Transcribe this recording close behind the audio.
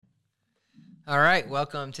All right,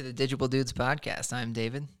 welcome to the Digible Dudes podcast. I'm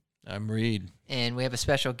David. I'm Reed. And we have a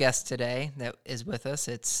special guest today that is with us.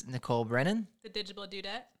 It's Nicole Brennan. The Digible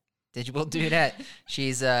Dudette. Digible Dudette.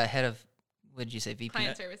 She's head of, what did you say, VP?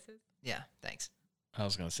 Client services. Yeah, thanks. I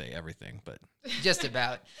was going to say everything, but just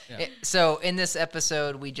about. Yeah. So in this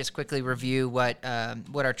episode, we just quickly review what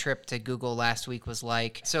our trip to Google last week was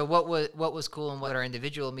like. So what was cool and what our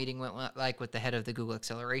individual meeting went like with the head of the Google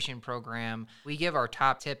Acceleration Program. We give our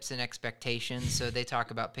top tips and expectations. So they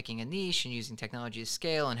talk about picking a niche and using technology to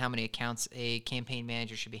scale and how many accounts a campaign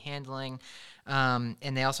manager should be handling. And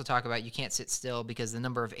they also talk about you can't sit still because the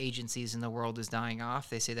number of agencies in the world is dying off.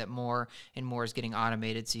 They say that more and more is getting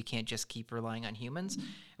automated, so you can't just keep relying on humans. And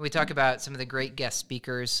we talk about some of the great guest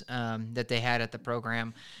speakers that they had at the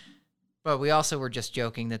program. But we also were just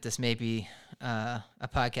joking that this may be a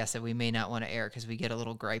podcast that we may not want to air because we get a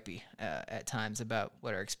little gripey at times about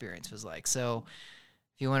what our experience was like. So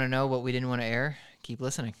if you want to know what we didn't want to air, keep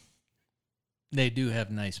listening. they do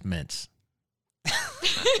have nice mints.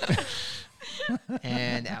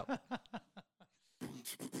 And out.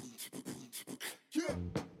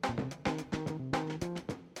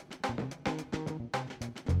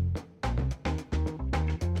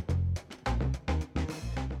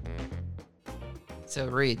 So,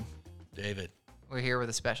 Reed, David, we're here with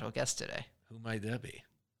a special guest today, who might that be?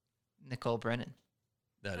 Nicole Brennan.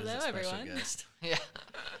 That Hello, is a special everyone. guest. Yeah.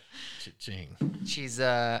 Cha-ching. She's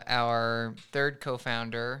our third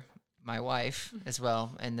co-founder, my wife as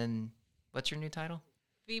well. And then, what's your new title?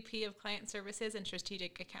 VP of Client Services and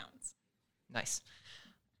Strategic Accounts. Nice.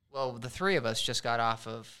 Well, the three of us just got off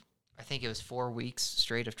of, I think it was 4 weeks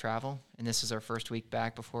straight of travel, and this is our first week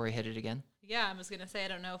back before we hit it again. Yeah, I was going to say, I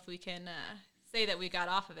don't know if we can say that we got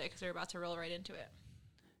off of it because we're about to roll right into it.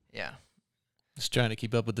 Yeah. Just trying to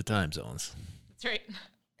keep up with the time zones. That's right.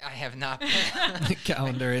 I have not been. The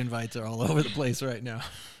calendar invites are all over the place right now.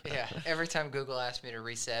 Yeah. Every time Google asks me to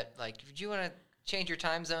reset, like, do you want to change your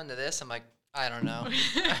time zone to this? I'm like, I don't know.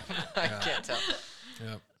 I can't tell.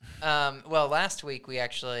 Yep. Well, last week we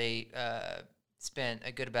actually spent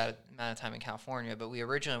a good amount of time in California, but we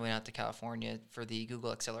originally went out to California for the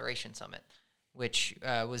Google Acceleration Summit, which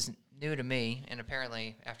was new to me. And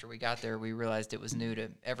apparently after we got there, we realized it was new to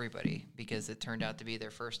everybody because it turned out to be their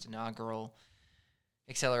first inaugural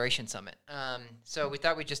Acceleration Summit. So we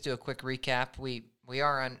thought we'd just do a quick recap. We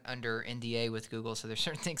are under NDA with Google, so there's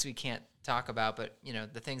certain things we can't talk about, but you know,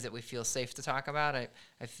 the things that we feel safe to talk about, I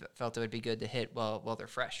felt it would be good to hit while they're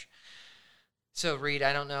fresh. So Reed,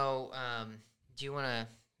 I don't know, do you want to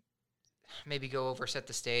maybe go over, set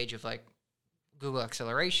the stage of like Google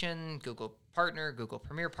Acceleration, Google Partner, Google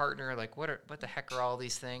Premier Partner, like what the heck are all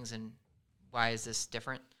these things and why is this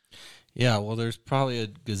different? Yeah, well, there's probably a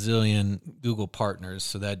gazillion Google partners,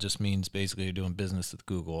 so that just means basically you're doing business with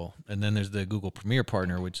Google. And then there's the Google Premier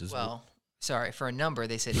Partner, which is... Well, sorry, for a number,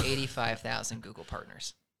 they said 85,000 Google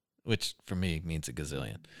partners. Which for me means a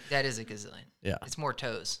gazillion. That is a gazillion. Yeah. It's more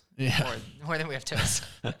toes. Yeah. More than we have toes.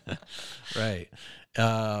 Right.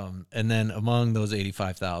 And then among those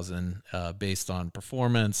 85,000, based on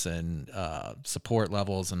performance and support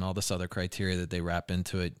levels and all this other criteria that they wrap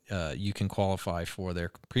into it, you can qualify for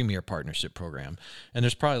their Premier Partnership Program. And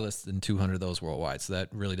there's probably less than 200 of those worldwide, so that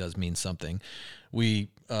really does mean something.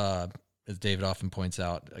 We, as David often points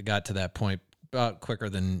out, got to that point about quicker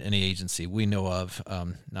than any agency we know of,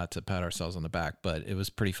 not to pat ourselves on the back, but it was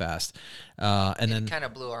pretty fast. And then it kind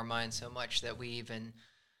of blew our mind so much that we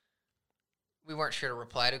weren't sure to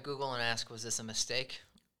reply to Google and ask, was this a mistake?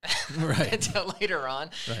 Right. Until later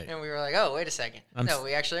on. Right. And we were like, oh, wait a second.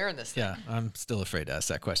 We actually earned this thing. Yeah, I'm still afraid to ask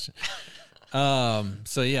that question.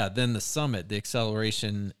 So yeah, then the summit, the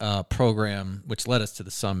acceleration program, which led us to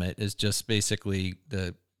the summit, is just basically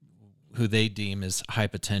who they deem as high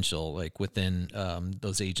potential, like within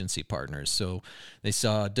those agency partners. So they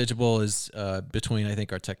saw Digible is between, I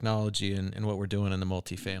think, our technology and what we're doing in the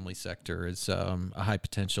multifamily sector is a high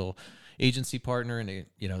potential agency partner, and it,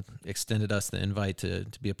 extended us the invite to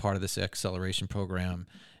be a part of this acceleration program,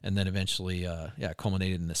 and then eventually,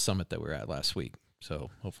 culminated in the summit that we were at last week.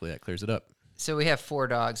 So hopefully that clears it up. So we have 4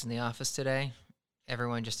 dogs in the office today.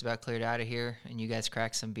 Everyone just about cleared out of here, and you guys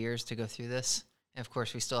cracked some beers to go through this. And of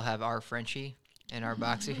course, we still have our Frenchie in our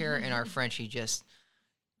boxer here, and our Frenchie just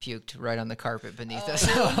puked right on the carpet beneath us.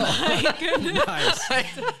 Oh my goodness.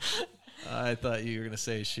 Nice. I thought you were going to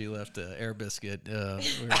say she left an air biscuit. We're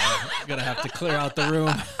going to have to clear out the room.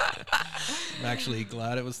 I'm actually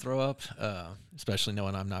glad it was throw up, especially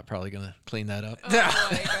knowing I'm not probably going to clean that up. Oh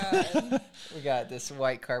my God. We got this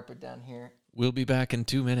white carpet down here. We'll be back in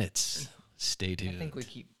 2 minutes. Stay tuned. I think we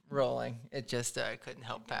keep rolling. It just couldn't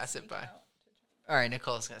help pass it by. All right,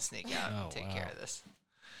 Nicole's going to sneak out and Oh, take wow. care of this.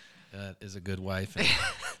 That is a good wife and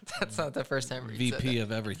That's not the first time we said VP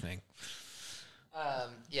of everything. that.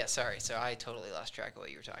 Yeah, sorry. So I totally lost track of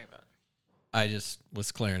what you were talking about. I just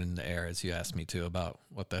was clearing in the air as you asked me to about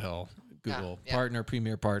what the hell Google yeah. partner,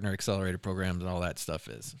 premier partner, accelerator programs, and all that stuff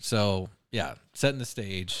is. So yeah, setting the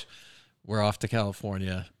stage. We're off to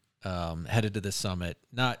California, headed to this summit,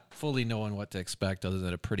 not fully knowing what to expect other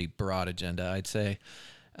than a pretty broad agenda, I'd say.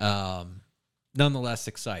 Nonetheless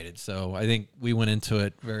excited. So I think we went into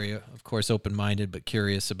it very, of course, open-minded, but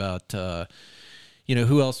curious about,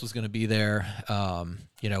 who else was going to be there,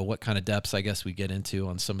 what kind of depths I guess we get into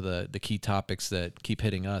on some of the key topics that keep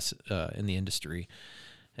hitting us in the industry.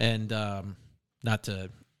 And not to,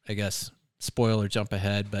 I guess, spoil or jump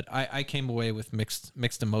ahead, but I came away with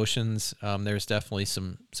mixed emotions. There's definitely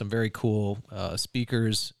some very cool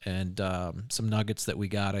speakers and some nuggets that we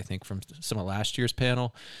got, I think, from some of last year's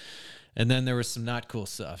panel. And then there was some not cool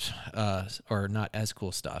stuff, or not as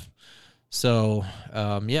cool stuff. So,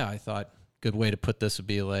 I thought good way to put this would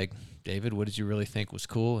be like, David, what did you really think was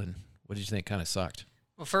cool, and what did you think kind of sucked?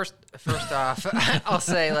 Well, first off, I'll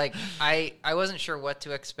say, like, I wasn't sure what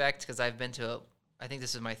to expect because I've been to I think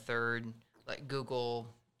this is my third, like,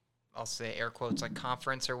 Google, I'll say air quotes, like,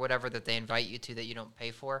 conference or whatever that they invite you to that you don't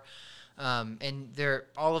pay for. And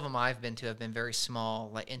all of them I've been to have been very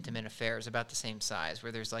small, like, intimate affairs, about the same size,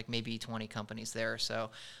 where there's, like, maybe 20 companies there or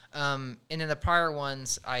so. And in the prior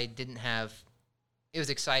ones, I didn't have. It was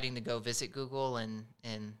exciting to go visit Google and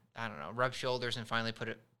I don't know, rub shoulders and finally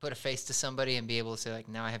put a face to somebody and be able to say, like,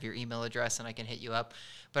 now I have your email address and I can hit you up.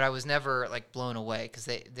 But I was never, like, blown away because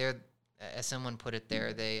they're, as someone put it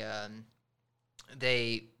there, they're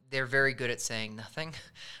very good at saying nothing,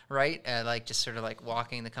 right? Like, just sort of like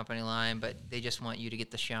walking the company line, but they just want you to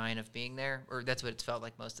get the shine of being there, or that's what it's felt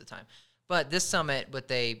like most of the time. But this summit,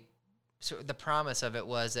 the promise of it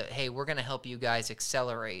was that, hey, we're going to help you guys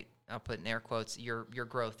accelerate, I'll put in air quotes, your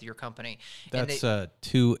growth, your company. That's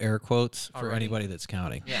 2 air quotes for Already. anybody that's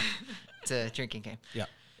counting. Yeah, it's a drinking game. Yeah.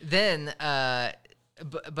 Then,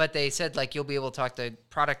 but they said, like, you'll be able to talk to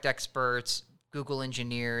product experts, Google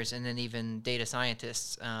engineers, and then even data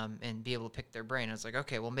scientists, and be able to pick their brain. I was like,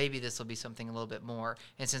 okay, well, maybe this will be something a little bit more.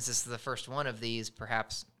 And since this is the first one of these,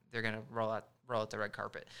 perhaps they're going to roll out the red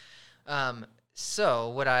carpet.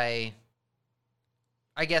 So what I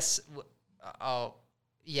guess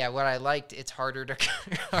what I liked, it's harder to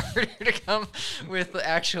come with the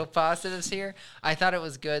actual positives here. I thought it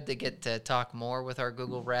was good to get to talk more with our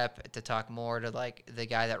Google rep, to talk more to, like, the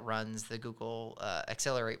guy that runs the Google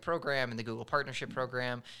Accelerate program and the Google Partnership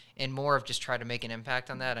program, and more of just try to make an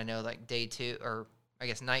impact on that. I know, like, day 2, or I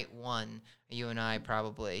guess night 1, you and I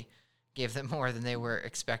probably gave them more than they were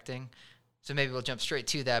expecting. So maybe we'll jump straight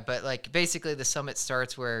to that. But, like, basically the summit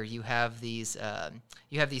starts where you have these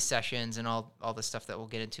sessions and all the stuff that we'll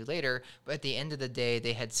get into later. But at the end of the day,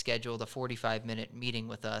 they had scheduled a 45-minute meeting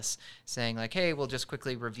with us saying, like, hey, we'll just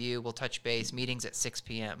quickly review. We'll touch base. Meeting's at 6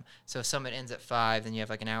 p.m. So summit ends at 5. Then you have,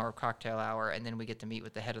 like, an hour of cocktail hour. And then we get to meet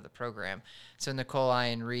with the head of the program. So Nicole, I,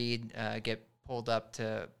 and Reed get pulled up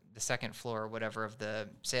to the second floor or whatever of the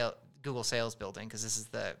Google sales building, because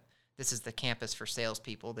this is the campus for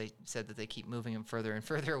salespeople. They said that they keep moving them further and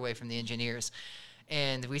further away from the engineers.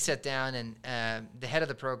 And we sat down, and the head of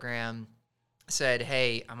the program said,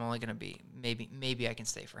 hey, I'm only going to be, maybe I can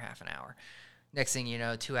stay for half an hour. Next thing you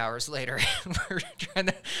know, 2 hours later, we're trying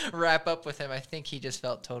to wrap up with him. I think he just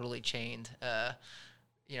felt totally chained,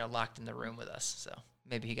 locked in the room with us. So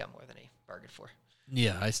maybe he got more than he bargained for.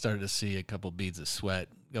 Yeah, I started to see a couple beads of sweat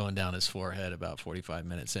going down his forehead about 45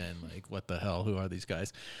 minutes in. Like, what the hell? Who are these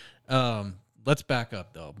guys? Let's back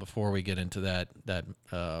up, though, before we get into that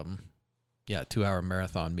 2-hour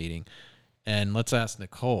marathon meeting. And let's ask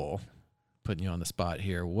Nicole, putting you on the spot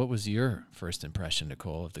here, what was your first impression,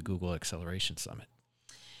 Nicole, of the Google Acceleration Summit?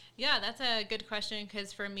 Yeah, that's a good question,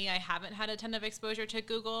 because for me, I haven't had a ton of exposure to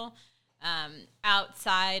Google.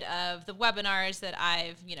 Outside of the webinars that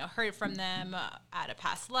I've, heard from them at a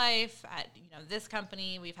past life, at, this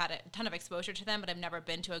company, we've had a ton of exposure to them, but I've never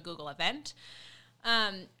been to a Google event.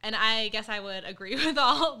 And I guess I would agree with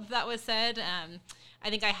all that was said.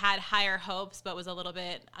 I think I had higher hopes, but was a little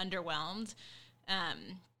bit underwhelmed.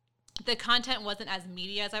 The content wasn't as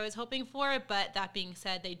meaty as I was hoping for, but that being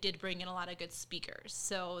said, they did bring in a lot of good speakers.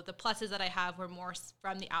 So the pluses that I have were more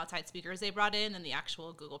from the outside speakers they brought in than the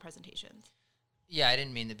actual Google presentations. Yeah, I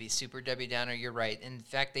didn't mean to be super Debbie Downer. You're right. In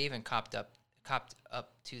fact, they even copped up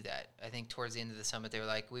to that. I think towards the end of the summit, they were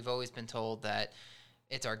like, we've always been told that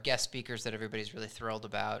it's our guest speakers that everybody's really thrilled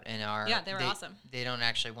about, and they were awesome. They don't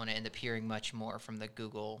actually want to end up hearing much more from the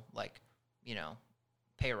Google,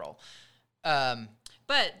 payroll.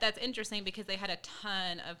 But that's interesting because they had a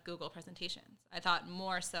ton of Google presentations. I thought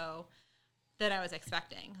more so than I was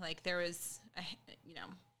expecting. Like there was,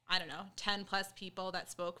 I don't know, 10 plus people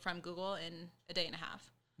that spoke from Google in a day and a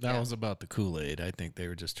half. That was about the Kool-Aid. I think they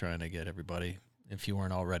were just trying to get everybody, if you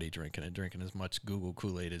weren't already drinking as much Google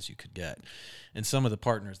Kool-Aid as you could get. And some of the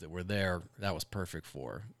partners that were there, that was perfect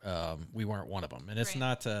for. We weren't one of them. And it's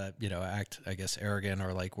not to, act, I guess, arrogant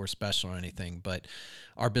or like we're special or anything, but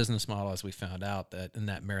our business model, as we found out that in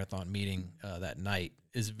that marathon meeting that night,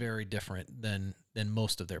 is very different than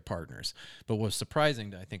most of their partners. But what's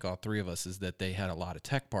surprising to, I think, all three of us is that they had a lot of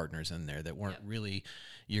tech partners in there that weren't really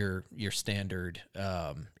your standard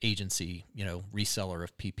agency, reseller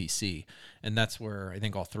of PPC. And that's where I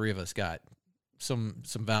think all three of us got some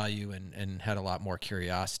value and had a lot more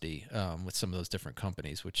curiosity with some of those different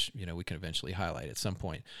companies, which, we can eventually highlight at some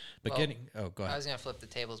point. But go ahead. I was going to flip the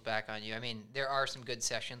tables back on you. I mean, there are some good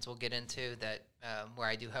sessions we'll get into that where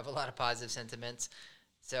I do have a lot of positive sentiments.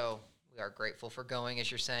 So we are grateful for going,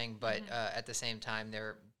 as you're saying, but at the same time,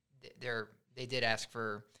 they did ask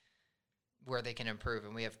for where they can improve,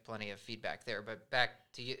 and we have plenty of feedback there. But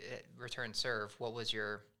back to you, Return Serve, what was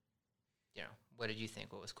your, what did you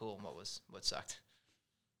think? What was cool and what sucked?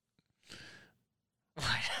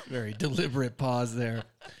 Very deliberate pause there.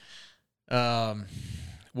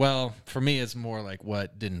 Well, for me, it's more like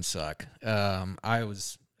what didn't suck. I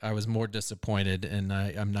was more disappointed, and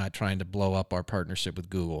I'm not trying to blow up our partnership with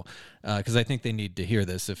Google because I think they need to hear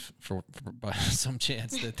this if for by some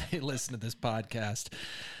chance that they listen to this podcast.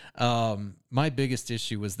 My biggest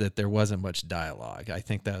issue was that there wasn't much dialogue. I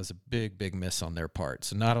think that was a big miss on their part.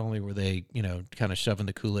 So not only were they, kind of shoving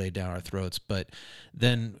the Kool-Aid down our throats, but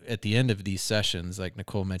then at the end of these sessions, like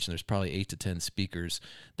Nicole mentioned, there's probably 8 to 10 speakers.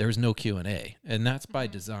 There was no Q&A, and that's by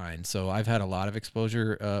design. So I've had a lot of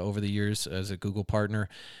exposure over the years as a Google partner.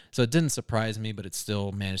 So it didn't surprise me, but it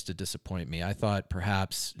still managed to disappoint me. I thought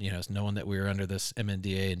perhaps, knowing that we were under this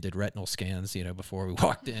MNDA and did retinal scans, before we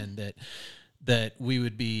walked in, that we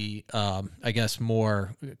would be, I guess,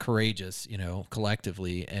 more courageous,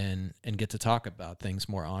 collectively and get to talk about things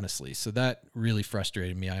more honestly. So that really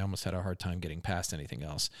frustrated me. I almost had a hard time getting past anything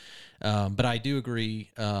else. But I do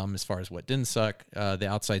agree as far as what didn't suck, the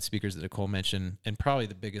outside speakers that Nicole mentioned, and probably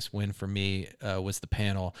the biggest win for me was the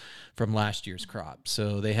panel from last year's crop.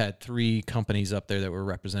 So they had 3 companies up there that were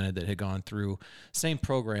represented that had gone through same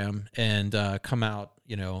program and come out,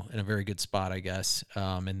 in a very good spot, I guess.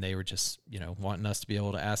 And they were just, wanting us to be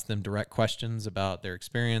able to ask them direct questions about their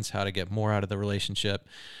experience, how to get more out of the relationship,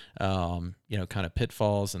 kind of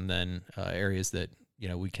pitfalls, and then areas that,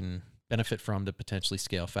 we can benefit from to potentially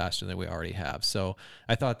scale faster than we already have. So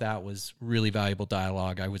I thought that was really valuable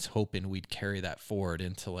dialogue. I was hoping we'd carry that forward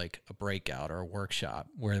into like a breakout or a workshop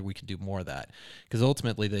where we could do more of that. Because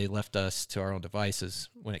ultimately they left us to our own devices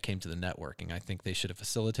when it came to the networking. I think they should have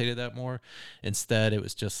facilitated that more. Instead, it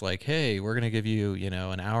was just like, hey, we're going to give you,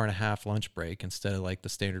 an hour and a half lunch break instead of like the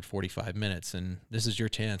standard 45 minutes. And this is your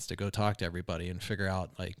chance to go talk to everybody and figure out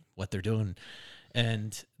like what they're doing.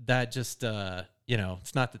 And that just,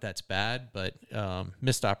 it's not that that's bad, but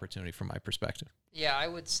missed opportunity from my perspective. Yeah, I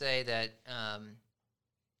would say that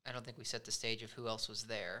I don't think we set the stage of who else was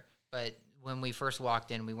there. But when we first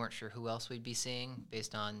walked in, we weren't sure who else we'd be seeing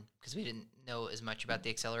because we didn't know as much about the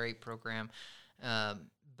Accelerate program.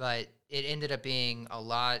 But it ended up being a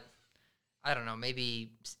lot, I don't know,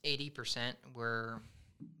 maybe 80% were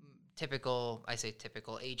typical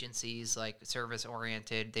agencies, like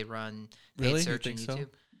service-oriented. They run paid search on YouTube.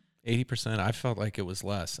 80%? I felt like it was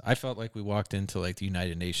less. I felt like we walked into like the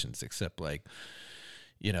United Nations, except like,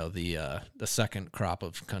 the second crop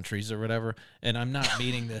of countries or whatever. And I'm not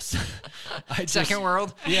meaning this. Second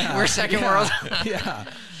world? Yeah. We're second world? Yeah.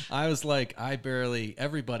 I was like,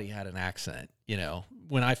 everybody had an accent,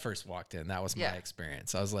 when I first walked in. That was my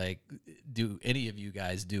experience. I was like, do any of you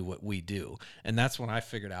guys do what we do? And that's when I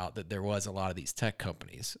figured out that there was a lot of these tech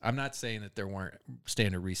companies. I'm not saying that there weren't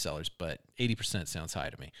standard resellers, but 80% sounds high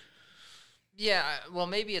to me. Yeah, well,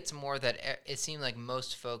 maybe it's more that it seemed like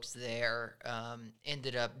most folks there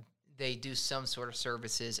ended up, they do some sort of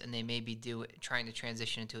services and they maybe trying to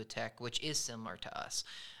transition into a tech, which is similar to us.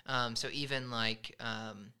 So even like,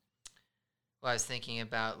 I was thinking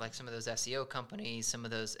about like some of those SEO companies, some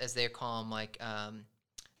of those, as they call them, like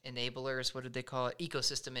enablers. What did they call it?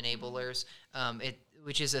 Ecosystem enablers.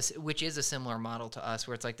 Which is a similar model to us,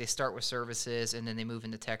 where it's like they start with services and then they move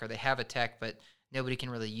into tech, or they have a tech, but nobody can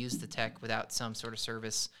really use the tech without some sort of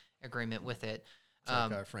service agreement with it. It's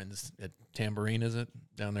like our friends at Tambourine, is it,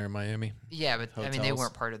 down there in Miami? Yeah, but Hotels. I mean, they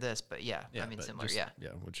weren't part of this, but similar. Just,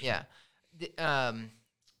 yeah. Yeah.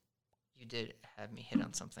 You You did have me hit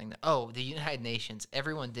on something. The United Nations.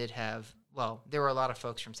 Everyone did have. Well, there were a lot of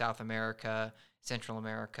folks from South America, Central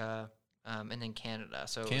America, and then Canada.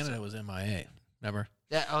 So Canada was MIA. Remember?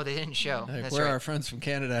 They didn't show. Like, That's where are right. our friends from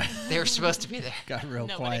Canada? They were supposed to be there. Got real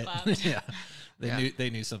Nobody quiet. clapped. Yeah, they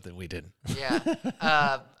knew something we didn't.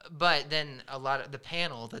 Yeah. But then a lot of the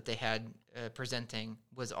panel that they had presenting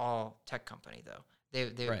was all tech company though. They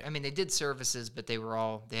Right. I mean, they did services, but they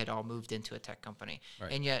had all moved into a tech company.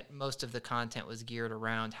 Right. And yet most of the content was geared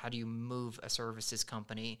around how do you move a services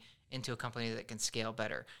company into a company that can scale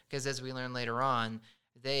better? Because as we learn later on,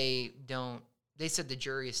 they said the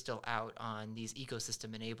jury is still out on these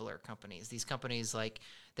ecosystem enabler companies. These companies like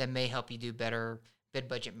that may help you do better bid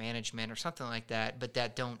budget management or something like that, but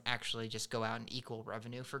that don't actually just go out and equal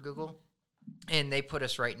revenue for Google. And they put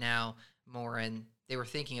us right now more in, they were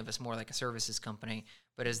thinking of us more like a services company,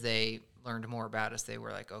 but as they learned more about us, they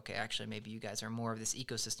were like, okay, actually maybe you guys are more of this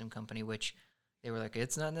ecosystem company, which they were like,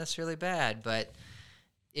 it's not necessarily bad, but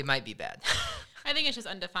it might be bad. I think it's just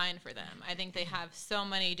undefined for them. I think they have so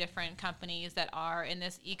many different companies that are in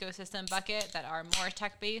this ecosystem bucket that are more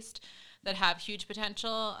tech-based, that have huge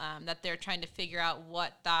potential, that they're trying to figure out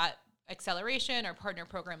what that acceleration or partner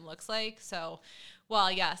program looks like. So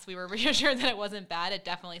while, yes, we were reassured that it wasn't bad, it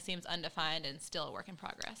definitely seems undefined and still a work in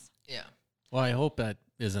progress. Yeah. Well, I hope that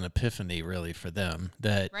is an epiphany really for them,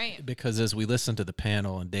 that Right. because as we listened to the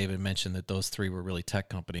panel and David mentioned that those three were really tech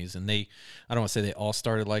companies, and I don't want to say they all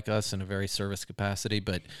started like us in a very service capacity,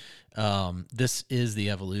 but this is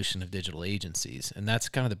the evolution of digital agencies. And that's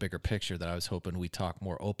kind of the bigger picture that I was hoping we talk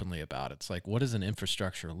more openly about. It's like, what does an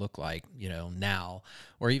infrastructure look like, now,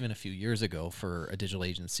 or even a few years ago for a digital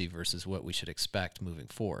agency versus what we should expect moving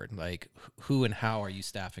forward? Like, who and how are you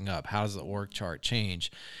staffing up? How does the org chart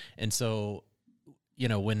change? And so,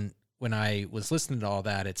 when I was listening to all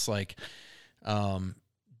that, it's like,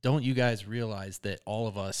 don't you guys realize that all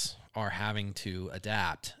of us are having to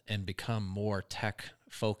adapt and become more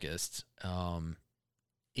tech-focused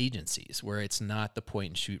agencies where it's not the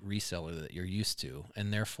point-and-shoot reseller that you're used to,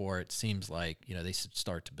 and therefore it seems like they should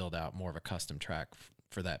start to build out more of a custom track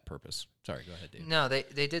for that purpose. Sorry, go ahead, Dave. No,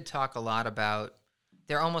 they did talk a lot about.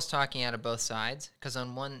 They're almost talking out of both sides because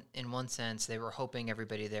in one sense they were hoping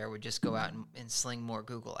everybody there would just go out and sling more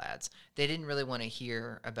Google ads. They didn't really want to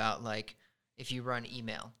hear about like if you run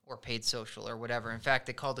email or paid social or whatever. In fact,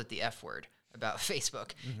 they called it the F word about Facebook.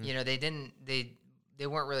 Mm-hmm. They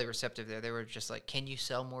weren't really receptive there. They were just like, can you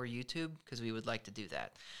sell more YouTube? Because we would like to do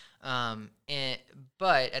that.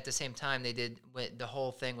 But at the same time, the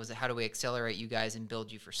whole thing was how do we accelerate you guys and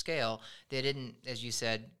build you for scale? They didn't, as you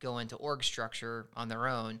said, go into org structure on their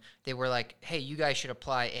own. They were like, hey, you guys should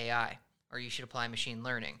apply AI or you should apply machine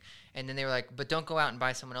learning. And then they were like, but don't go out and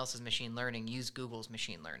buy someone else's machine learning, use Google's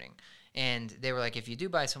machine learning. And they were like, if you do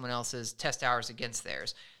buy someone else's, test ours against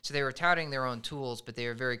theirs. So they were touting their own tools, but they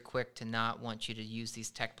were very quick to not want you to use these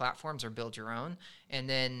tech platforms or build your own. And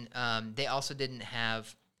then they also didn't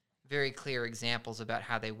have very clear examples about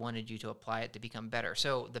how they wanted you to apply it to become better.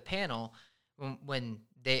 So the panel, when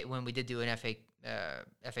we did do an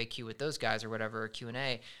FAQ with those guys or whatever,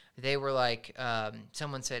 Q&A, they were like,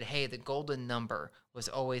 someone said, hey, the golden number was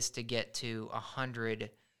always to get to 100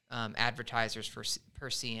 advertisers per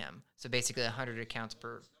CM. So basically 100 accounts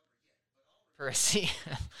per CM.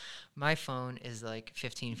 My phone is like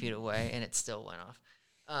 15 feet away and it still went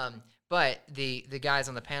off. But the guys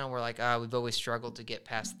on the panel were like, we've always struggled to get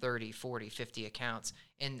past 30, 40, 50 accounts.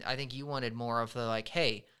 And I think you wanted more of the like,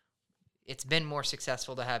 hey, it's been more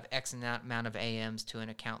successful to have X amount of AMs to an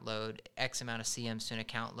account load, X amount of CMs to an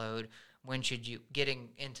account load. When should you getting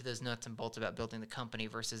into those nuts and bolts about building the company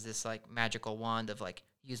versus this like magical wand of like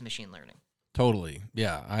use machine learning? Totally.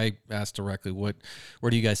 Yeah. I asked directly, where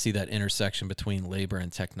do you guys see that intersection between labor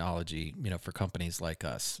and technology, for companies like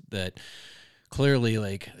us that clearly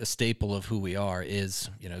like a staple of who we are is,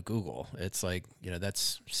 Google. It's like,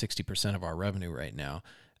 that's 60% of our revenue right now.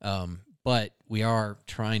 But we are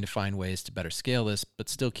trying to find ways to better scale this, but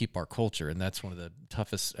still keep our culture. And that's one of the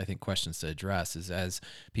toughest, I think, questions to address is as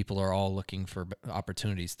people are all looking for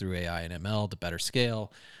opportunities through AI and ML to better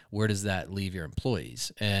scale, where does that leave your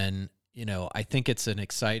employees? And, I think it's an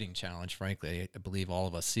exciting challenge, frankly. I believe all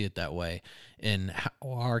of us see it that way in how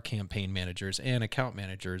our campaign managers and account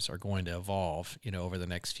managers are going to evolve, over the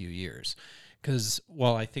next few years. Because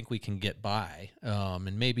while I think we can get by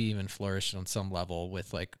and maybe even flourish on some level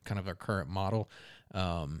with like kind of our current model,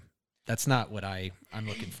 that's not what I'm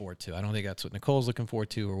looking forward to. I don't think that's what Nicole's looking forward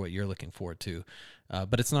to or what you're looking forward to.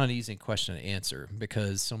 But it's not an easy question to answer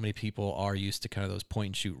because so many people are used to kind of those point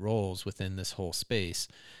and shoot roles within this whole space.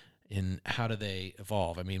 in how do they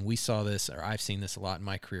evolve. I mean, we saw this, or I've seen this a lot in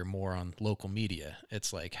my career, more on local media.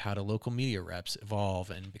 It's like, how do local media reps evolve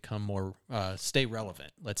and become more, stay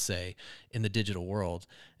relevant, let's say, in the digital world.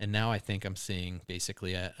 And now I think I'm seeing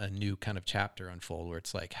basically a new kind of chapter unfold where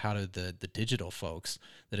it's like, how do the digital folks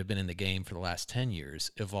that have been in the game for the last 10 years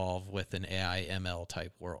evolve with an AI ML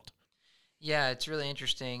type world? Yeah, it's really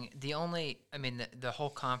interesting. The whole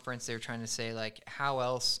conference, they were trying to say, like, how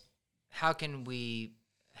can we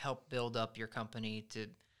help build up your company to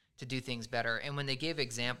do things better? And when they gave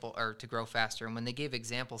to grow faster, and when they gave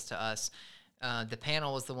examples to us, the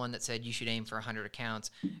panel was the one that said you should aim for 100 accounts.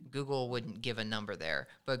 Google wouldn't give a number there,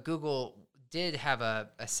 but Google did have a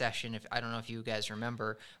session, I don't know if you guys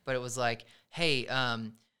remember, but it was like, hey,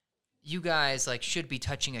 you guys like should be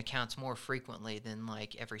touching accounts more frequently than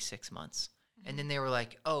like every 6 months. Mm-hmm. And then they were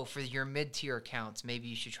like, oh, for your mid-tier accounts, maybe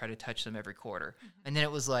you should try to touch them every quarter. Mm-hmm. And then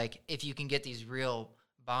it was like, if you can get these real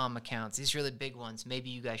bomb accounts, these really big ones, maybe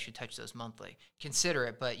you guys should touch those monthly. Consider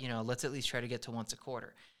it, but let's at least try to get to once a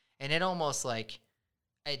quarter. And it almost like,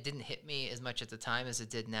 it didn't hit me as much at the time as it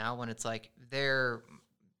did now, when it's like they're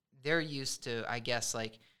used to, I guess,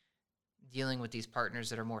 like dealing with these partners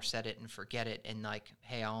that are more set it and forget it, and like,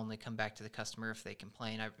 hey, I'll only come back to the customer if they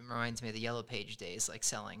complain. It reminds me of the Yellow Page days, like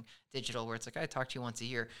selling digital, where it's like, I talk to you once a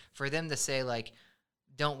year. For them to say like,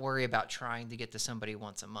 don't worry about trying to get to somebody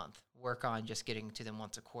once a month. Work on just getting to them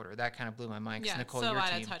once a quarter. That kind of blew my mind. Yeah, Nicole, so your out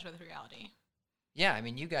team, of touch with reality. Yeah, I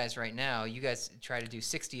mean, you guys right now, you guys try to do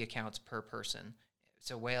 60 accounts per person.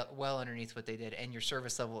 So well underneath what they did, and your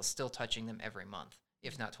service level is still touching them every month,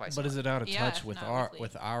 if not twice. But is it out of touch with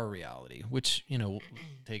weekly. our reality, which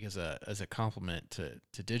take as a compliment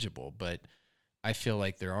to Digible, but I feel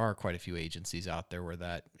like there are quite a few agencies out there where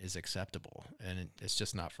that is acceptable, and it's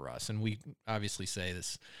just not for us. And we obviously say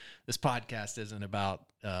this podcast isn't about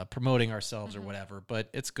promoting ourselves or whatever, but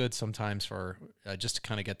it's good sometimes for just to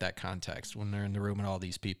kind of get that context when they're in the room and all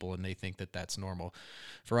these people and they think that that's normal.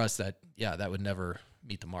 For us, that would never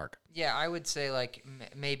meet the mark. Yeah, I would say like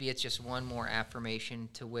maybe it's just one more affirmation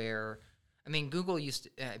to where, I mean, Google used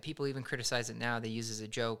to, people even criticize it now. They use it as a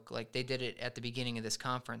joke. Like they did it at the beginning of this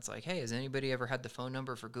conference. Like, hey, has anybody ever had the phone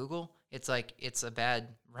number for Google? It's like, it's a bad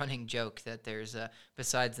running joke that there's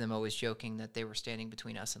besides them always joking that they were standing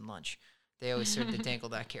between us and lunch. They always sort of dangle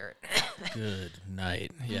that carrot. Good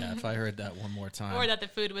night. Yeah, if I heard that one more time. Or that the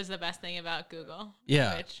food was the best thing about Google.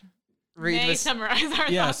 Yeah. Which may summarize our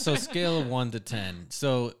thoughts. So scale of 1 to 10.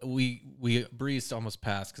 So we breezed almost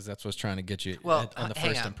past because that's what's trying to get you on the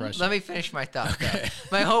first impression. Let me finish my thought. Okay.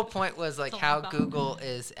 My whole point was like how Google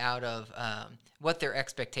is out of what their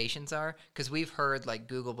expectations are, because we've heard like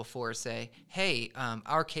Google before say, hey,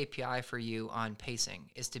 our KPI for you on pacing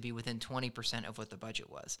is to be within 20% of what the budget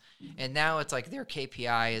was. And now it's like their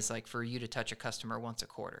KPI is like for you to touch a customer once a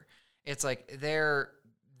quarter. It's like their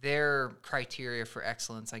criteria for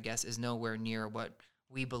excellence, I guess, is nowhere near what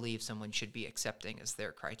we believe someone should be accepting as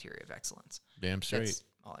their criteria of excellence. Damn straight. That's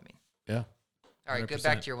all I mean. Yeah. All right, 100%. Go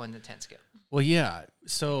back to your 1 to 10 scale. Well, yeah.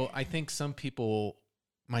 So I think some people,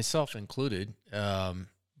 myself included,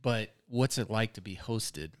 but what's it like to be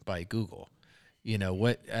hosted by Google?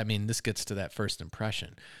 This gets to that first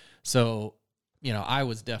impression. So, I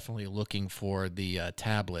was definitely looking for the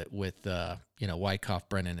tablet with, Wyckoff,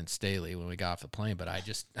 Brennan, and Staley when we got off the plane, but I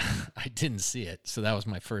didn't see it. So that was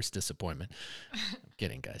my first disappointment. I'm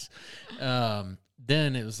kidding, guys.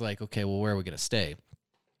 Then it was like, okay, well, where are we going to stay?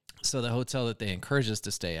 So the hotel that they encouraged us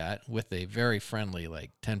to stay at with a very friendly,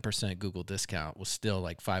 like 10% Google discount was still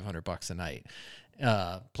like $500 a night.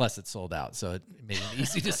 Plus it's sold out. So it made an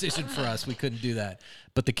easy decision for us. We couldn't do that.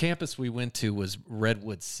 But the campus we went to was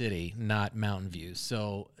Redwood City, not Mountain View.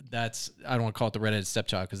 So I don't want to call it the redheaded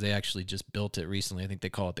stepchild because they actually just built it recently. I think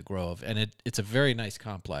they call it the Grove. And it's a very nice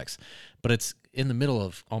complex, but it's in the middle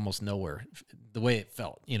of almost nowhere. The way it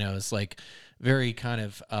felt, it's like very kind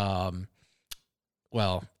of, I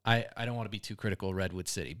don't want to be too critical of Redwood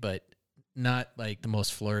City, but not like the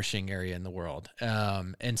most flourishing area in the world.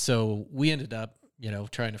 And so we ended up,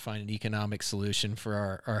 trying to find an economic solution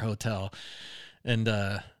for our hotel. And,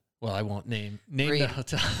 I won't name the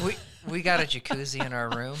hotel. we got a jacuzzi in our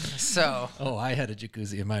room. So. Oh, I had a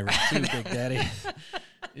jacuzzi in my room too, Big Daddy.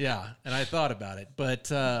 Yeah, and I thought about it.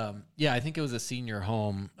 But, I think it was a senior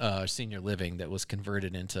home, senior living that was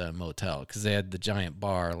converted into a motel because they had the giant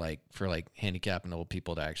bar for handicapped and old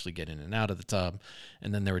people to actually get in and out of the tub.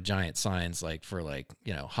 And then there were giant signs for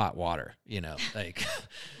hot water,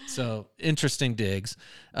 so interesting digs.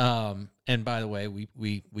 And by the way,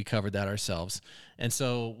 we covered that ourselves. And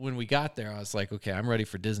so when we got there, I was like, okay, I'm ready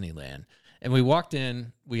for Disneyland. And we walked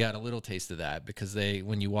in, we got a little taste of that because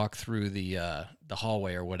when you walk through the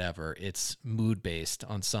hallway or whatever, it's mood based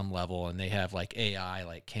on some level, and they have like AI,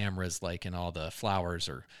 like cameras, like in all the flowers,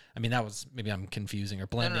 or I mean, that was maybe I'm confusing or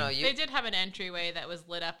blending. No, they did have an entryway that was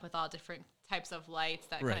lit up with all different types of lights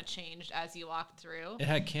that kind of changed as you walked through. It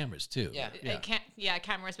had cameras too. Yeah,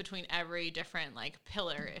 cameras between every different like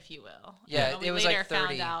pillar, if you will. Yeah, we it was later like 30.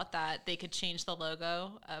 found out that they could change the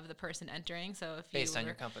logo of the person entering. So if based on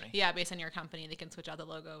your company. Yeah, based on your company, they can switch out the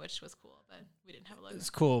logo, which was cool. But we didn't have a logo. It's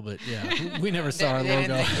cool, but yeah, we never saw our They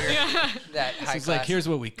logo. didn't think we were that high So it's class. like, here's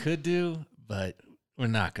what we could do, but we're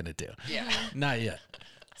not going to do. Yeah. Not yet.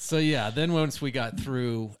 So yeah, then once we got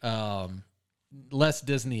through, less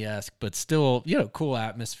Disney-esque, but still, cool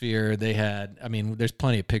atmosphere. They had, I mean, there's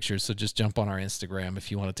plenty of pictures, so just jump on our Instagram if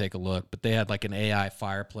you want to take a look. But they had like an AI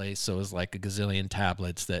fireplace, so it was like a gazillion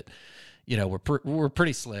tablets that, were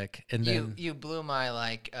pretty slick. And then you blew my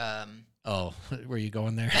like. Oh, were you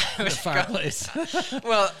going there? The fireplace.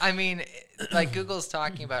 Well, I mean, like Google's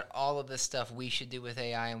talking about all of this stuff we should do with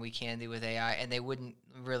AI and we can do with AI, and they wouldn't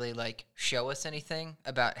really like show us anything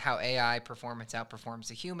about how AI performance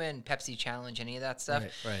outperforms a human, Pepsi challenge, any of that stuff.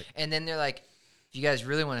 Right. And then they're like, if you guys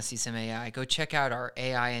really want to see some AI, go check out our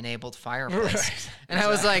AI-enabled fireplace. Right. And I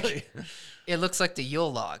was like, it looks like the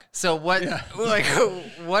Yule log. So what? Like,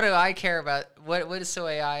 what do I care about? What is so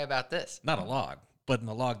AI about this? Not a log. But in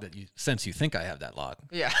the log that since you think I have that log.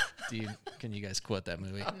 Yeah. Can you guys quote that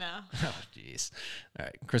movie? No. Oh, jeez. All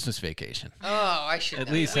right. Christmas Vacation. Oh, I should At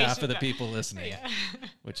know least that. half of the people listening,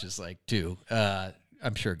 which is like 2,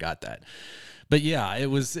 I'm sure got that. But yeah, it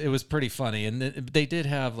was pretty funny. And they did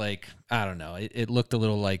have like, I don't know, it looked a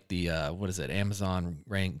little like the, what is it, Amazon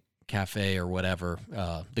Rank Cafe or whatever,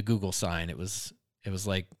 the Google sign. It was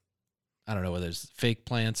like, I don't know whether there's fake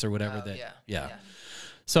plants or whatever yeah.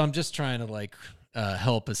 So I'm just trying to like,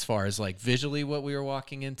 help as far as like visually what we were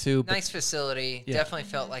walking into. Nice facility. Definitely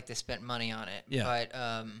felt like they spent money on it. Yeah.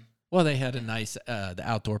 But well, they had a nice the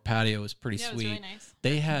outdoor patio was pretty sweet. It was really nice.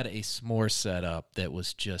 They had a s'more setup that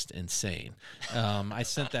was just insane. I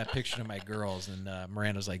sent that picture to my girls, and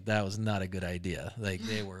Miranda was like, "That was not a good idea." Like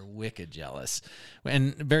they were wicked jealous,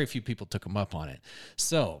 and very few people took them up on it.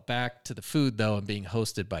 So back to the food though, and being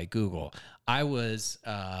hosted by Google, I was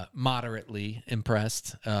moderately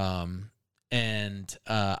impressed. And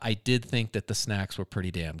I did think that the snacks were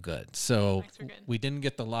pretty damn good. So we didn't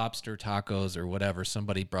get the lobster tacos or whatever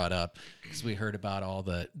somebody brought up because we heard about all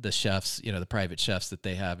the chefs, the private chefs that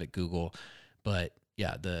they have at Google. But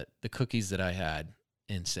yeah, the cookies that I had,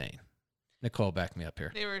 insane. Nicole, back me up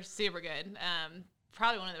here. They were super good.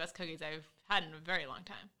 Probably one of the best cookies I've had in a very long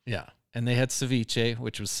time. Yeah. And they had ceviche,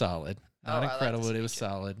 which was solid. Not incredible, but it was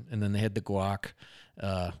solid. And then they had the guac,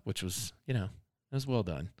 which was, it was well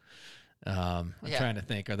done. I'm trying to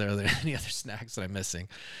think, are there any other snacks that I'm missing?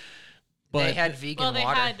 But they had vegan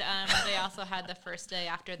water. They also had the first day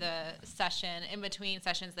after the session, in between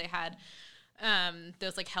sessions, they had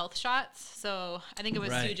those like health shots. So I think it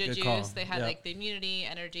was Suja juice. Call. They had like the immunity,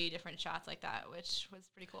 energy, different shots like that, which was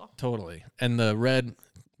pretty cool. Totally. And the red,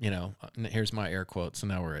 here's my air quote. So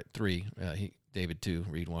now we're at 3. David 2,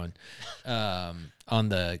 Reed 1. On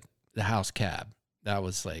the house cab, that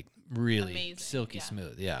was like really amazing. Silky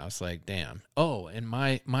smooth. Yeah, I was like, damn. Oh, and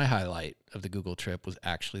my highlight of the Google trip was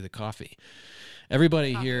actually the coffee.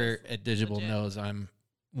 Everybody here at Digible knows I'm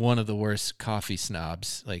one of the worst coffee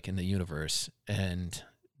snobs like in the universe, and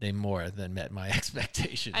they more than met my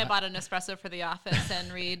expectation. I bought an espresso for the office,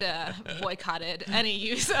 and Reed boycotted any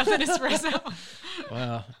use of an espresso.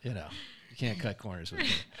 Well, you can't cut corners with me.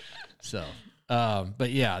 So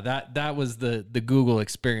but yeah, that was the Google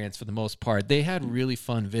experience for the most part. They had really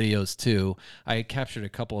fun videos too. I captured a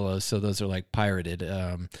couple of those, so those are like pirated.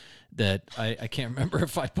 That I can't remember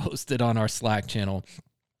if I posted on our Slack channel.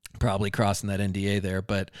 Probably crossing that NDA there,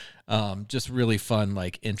 but just really fun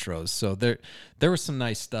like intros. So there was some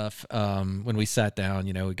nice stuff. When we sat down,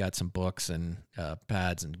 we got some books and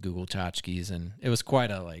pads and Google tchotchkes, and it was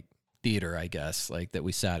quite a like theater, I guess, like that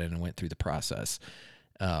we sat in and went through the process.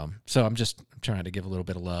 So I'm just trying to give a little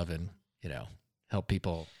bit of love and, help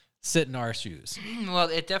people sit in our shoes. Well,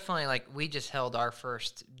 it definitely, like, we just held our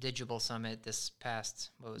first Digible Summit this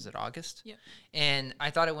past, August? Yep. And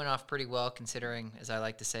I thought it went off pretty well, considering, as I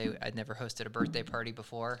like to say, I'd never hosted a birthday party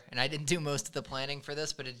before, and I didn't do most of the planning for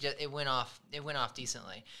this, but it went off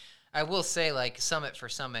decently. I will say, like, summit for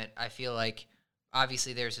summit, I feel like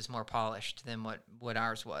obviously theirs is more polished than what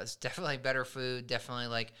ours was. Definitely better food, definitely,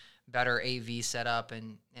 like, better AV setup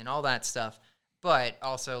and all that stuff. But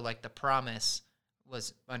also, like, the promise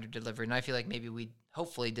was under-delivered. And I feel like maybe we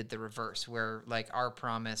hopefully did the reverse, where like our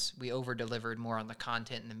promise, we over delivered more on the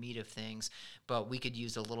content and the meat of things, but we could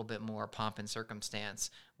use a little bit more pomp and circumstance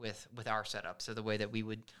with our setup. So the way that we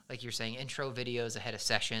would, like you're saying, intro videos ahead of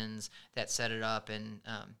sessions that set it up, and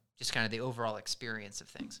just kind of the overall experience of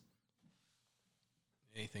things.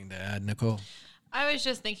 Anything to add, Nicole? I was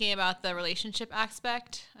just thinking about the relationship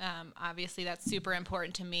aspect. Obviously, that's super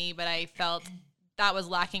important to me, but I felt that was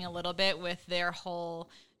lacking a little bit with their whole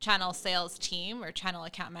channel sales team or channel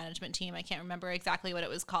account management team. I can't remember exactly what it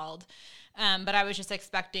was called. But I was just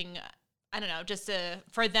expecting, I don't know,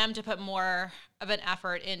 for them to put more of an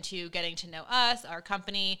effort into getting to know us, our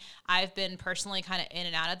company. I've been personally kind of in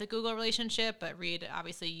and out of the Google relationship, but Reed,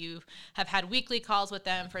 obviously you have had weekly calls with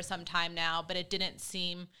them for some time now, but it didn't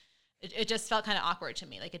seem... It just felt kind of awkward to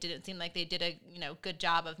me. Like it didn't seem like they did a good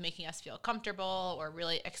job of making us feel comfortable or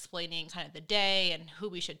really explaining kind of the day and who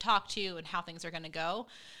we should talk to and how things are going to go.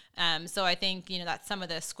 So I think that's some of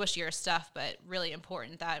the squishier stuff, but really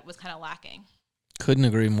important, that was kind of lacking. Couldn't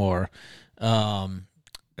agree more.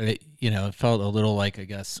 It felt a little like, I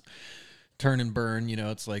guess, turn and burn.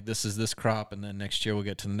 It's like this is this crop, and then next year we'll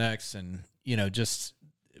get to the next, and just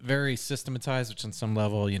very systematized, which on some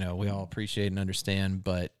level, we all appreciate and understand,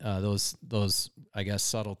 but those I guess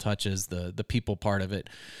subtle touches, the people part of it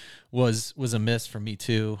was a miss for me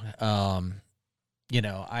too.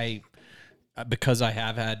 Because I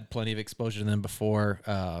have had plenty of exposure to them before,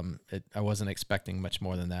 I wasn't expecting much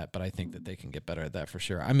more than that, but I think that they can get better at that for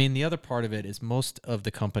sure. I mean, the other part of it is most of the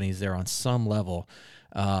companies there on some level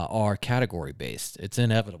are category based. It's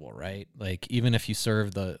inevitable, right? Like even if you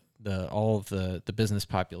serve all of the business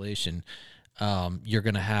population, you're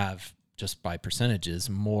going to have, just by percentages,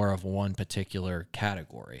 more of one particular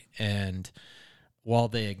category. And while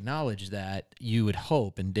they acknowledge that, you would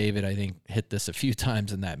hope, and David, I think, hit this a few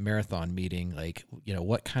times in that marathon meeting, like,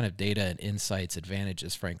 what kind of data and insights,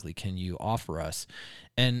 advantages, frankly, can you offer us?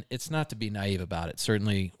 And it's not to be naive about it.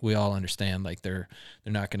 Certainly, we all understand, like, they're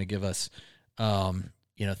not going to give us,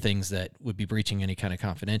 things that would be breaching any kind of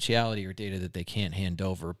confidentiality or data that they can't hand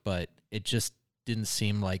over. But it just didn't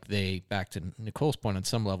seem like they, back to Nicole's point, on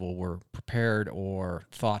some level, were prepared or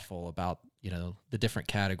thoughtful about the different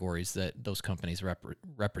categories that those companies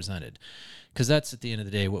represented. Because that's, at the end of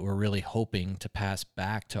the day, what we're really hoping to pass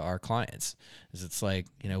back to our clients. Is it's like,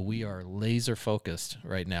 we are laser focused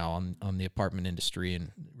right now on the apartment industry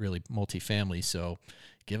and really multifamily. So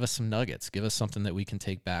give us some nuggets, give us something that we can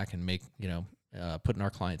take back and make, put in our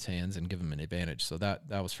clients' hands and give them an advantage. So that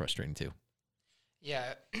was frustrating too.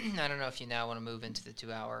 Yeah. I don't know if you now want to move into the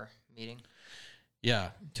 2-hour meeting. Yeah.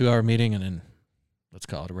 2-hour meeting, and then let's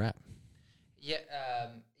call it a wrap. Yeah.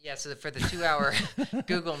 So for the 2-hour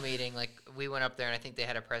Google meeting, like we went up there, and I think they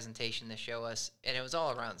had a presentation to show us, and it was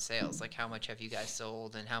all around sales. Like, how much have you guys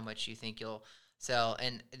sold, and how much you think you'll sell?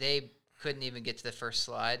 And they couldn't even get to the first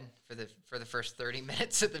slide for the first 30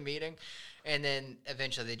 minutes of the meeting, and then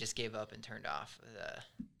eventually they just gave up and turned off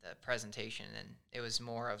the presentation, and it was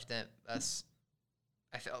more of us.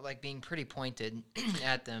 I felt like being pretty pointed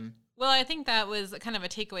at them. Well, I think that was kind of a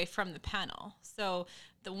takeaway from the panel. So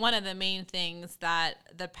one of the main things that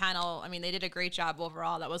the panel, I mean, they did a great job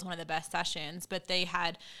overall. That was one of the best sessions, but they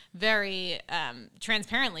had very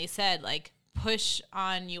transparently said, like, push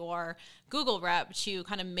on your Google rep to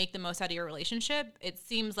kind of make the most out of your relationship. It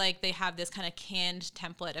seems like they have this kind of canned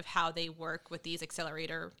template of how they work with these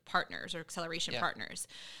accelerator partners or acceleration partners.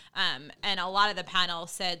 And a lot of the panel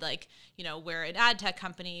said, like, we're an ad tech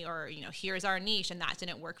company, or, here's our niche, and that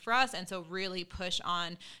didn't work for us. And so really push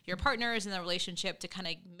on your partners and the relationship to kind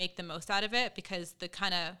of make the most out of it, because the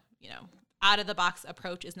kind of, out of the box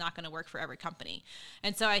approach is not going to work for every company.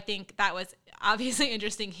 And so I think that was obviously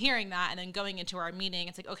interesting hearing that. And then going into our meeting,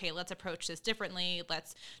 it's like, okay, let's approach this differently.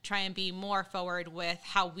 Let's try and be more forward with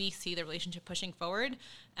how we see the relationship pushing forward.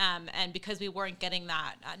 And because we weren't getting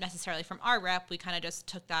that necessarily from our rep, we kind of just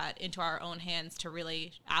took that into our own hands to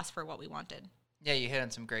really ask for what we wanted. Yeah, you hit on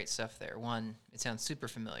some great stuff there. One, it sounds super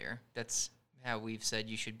familiar. That's how we've said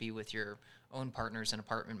you should be with your own partners in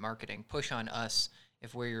apartment marketing. Push on us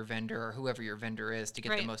if we're your vendor, or whoever your vendor is, to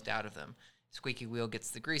get the most out of them. Squeaky wheel gets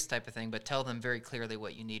the grease type of thing, but tell them very clearly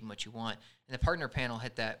what you need and what you want. And the partner panel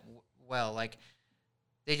hit that well. Like,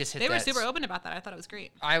 they just hit that. They were super open about that. I thought it was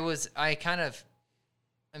great. I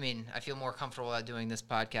feel more comfortable at doing this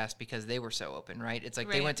podcast because they were so open, right? It's like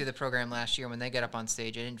they went through the program last year. When they got up on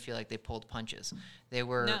stage, I didn't feel like they pulled punches. They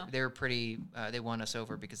were pretty, they won us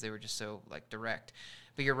over because they were just so, like, direct.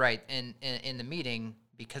 But you're right. And in the meeting,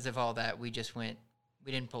 because of all that, we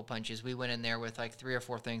didn't pull punches. We went in there with like 3 or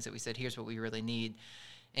 4 things that we said, here's what we really need.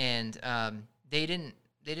 And they didn't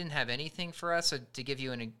have anything for us. So to give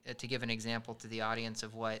you an example to the audience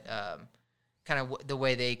of what kind of the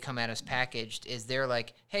way they come at us packaged is they're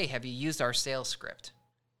like, hey, have you used our sales script?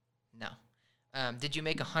 No. Did you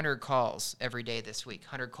make 100 calls every day this week?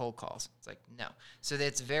 100 cold calls? It's like, no. So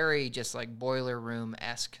it's very just like boiler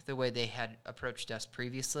room-esque the way they had approached us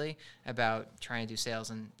previously about trying to do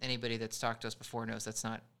sales. And anybody that's talked to us before knows that's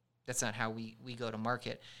not how we go to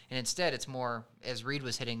market. And instead, it's more, as Reed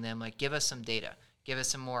was hitting them, like, give us some data. Give us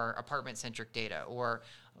some more apartment-centric data, or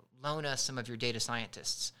loan us some of your data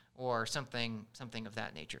scientists, or something of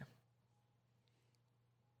that nature.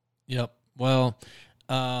 Yep. Well,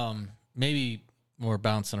 maybe more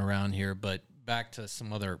bouncing around here, but back to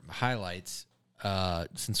some other highlights.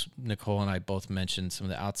 Since Nicole and I both mentioned some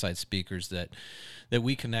of the outside speakers that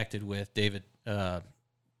we connected with, David, well,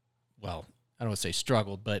 I don't want to say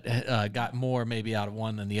struggled, but got more maybe out of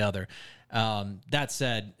one than the other. That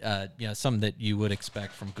said, something that you would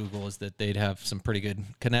expect from Google is that they'd have some pretty good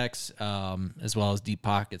connects, as well as deep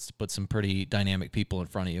pockets to put some pretty dynamic people in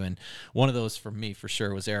front of you. And one of those for me, for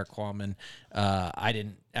sure, was Eric Qualman. I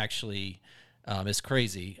didn't actually, it's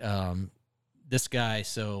crazy. This guy,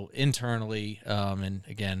 so internally, and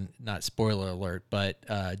again, not spoiler alert, but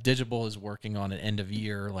Digible is working on an end of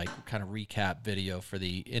year, like, kind of recap video for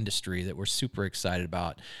the industry that we're super excited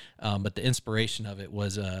about. But the inspiration of it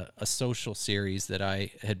was a social series that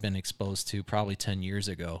I had been exposed to probably 10 years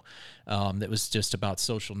ago, that was just about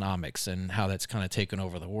socialnomics and how that's kind of taken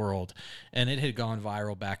over the world. And it had gone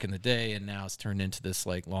viral back in the day, and now it's turned into this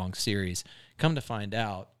like long series. Come to find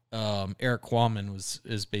out, Eric Qualman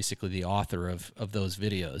is basically the author of those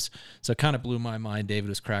videos. So it kind of blew my mind. David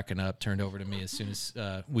was cracking up, turned over to me as soon as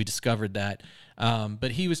we discovered that.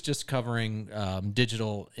 But he was just covering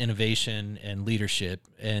digital innovation and leadership.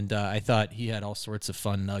 And I thought he had all sorts of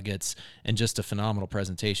fun nuggets and just a phenomenal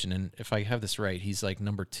presentation. And if I have this right, he's like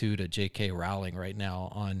number 2 to J.K. Rowling right now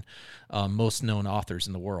on most known authors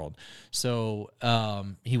in the world. So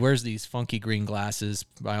he wears these funky green glasses.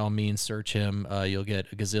 By all means, search him. You'll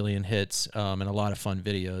get a gazillion hits and a lot of fun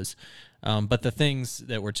videos. But the things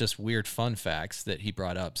that were just weird fun facts that he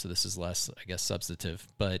brought up, so this is less, I guess, substantive,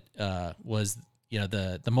 but was,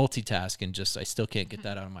 the multitask, and just, I still can't get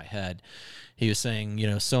that out of my head. He was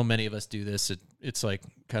saying, so many of us do this. It's like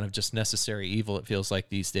kind of just necessary evil, it feels like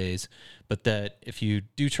these days. But that if you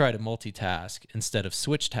do try to multitask instead of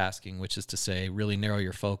switch tasking, which is to say really narrow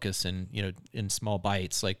your focus and, in small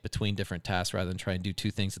bites, like between different tasks, rather than try and do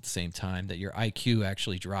 2 things at the same time, that your IQ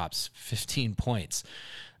actually drops 15 points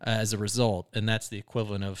as a result. And that's the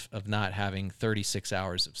equivalent of not having 36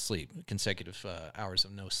 hours of sleep, consecutive hours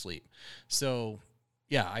of no sleep. So,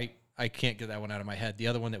 yeah, I can't get that one out of my head. The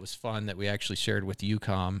other one that was fun that we actually shared with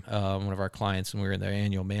UCOM, one of our clients, when we were in their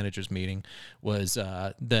annual managers meeting, was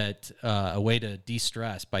that a way to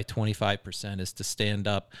de-stress by 25% is to stand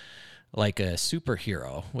up like a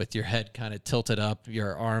superhero with your head kind of tilted up,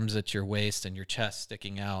 your arms at your waist, and your chest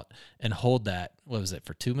sticking out, and hold that, what was it,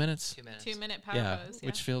 for 2 minutes? 2 minutes. 2-minute power pose. Yeah.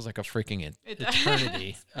 Which feels like a freaking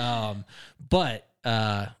eternity.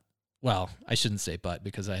 Well, I shouldn't say but,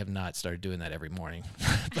 because I have not started doing that every morning,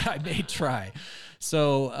 but I may try.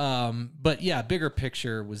 So, but yeah, bigger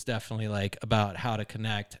picture was definitely like about how to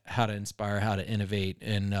connect, how to inspire, how to innovate,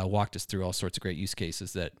 and walked us through all sorts of great use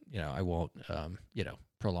cases that, I won't,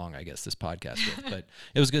 prolong, I guess, this podcast with, but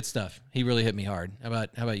it was good stuff. He really hit me hard. How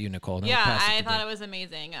about you, Nicole? Yeah, I thought it was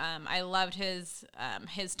amazing. I loved his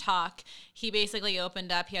talk. He basically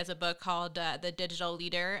opened up, he has a book called The Digital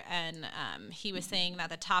Leader, and he was saying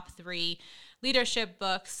that the top 3 leadership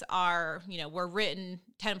books were written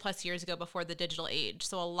 10 plus years ago, before the digital age.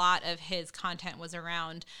 So a lot of his content was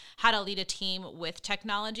around how to lead a team with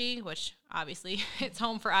technology, which obviously it's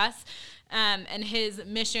home for us. And his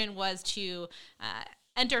mission was to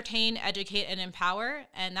entertain, educate, and empower,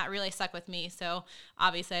 and that really stuck with me. So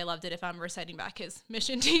obviously I loved it if I'm reciting back his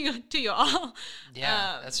mission to you all.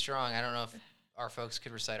 Yeah, that's strong. I don't know if our folks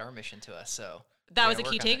could recite our mission to us, so that was a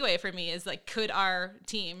key takeaway for me, is like, could our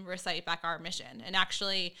team recite back our mission? And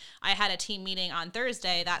actually, I had a team meeting on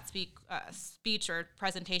Thursday. That speech or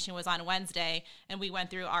presentation was on Wednesday, and we went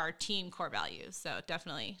through our team core values. So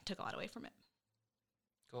definitely took a lot away from it.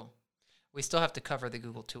 Cool. We still have to cover the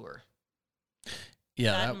Google tour.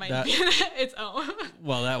 Yeah, that might be its own.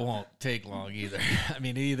 Well, that won't take long either. I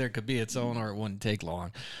mean, it either could be its own or it wouldn't take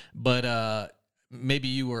long. But maybe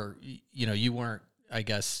you weren't, I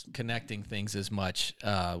guess, connecting things as much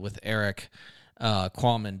with Eric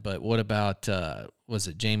Qualman. But what about, was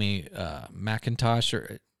it Jamie McIntosh?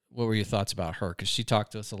 Or what were your thoughts about her? Because she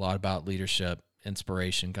talked to us a lot about leadership,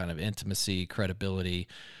 inspiration, kind of intimacy, credibility,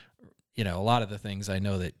 a lot of the things I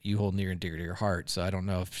know that you hold near and dear to your heart. So I don't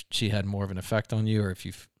know if she had more of an effect on you, or if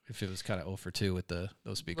it was kind of 0 for 2 with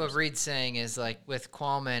those speakers. What Reed's saying is, like, with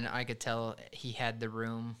Qualman, I could tell he had the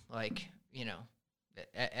room, like,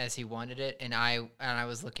 as he wanted it, and I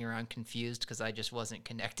was looking around confused because I just wasn't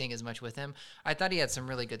connecting as much with him. I thought he had some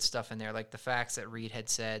really good stuff in there, like the facts that Reed had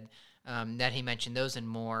said, that he mentioned, those and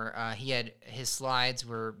more. His slides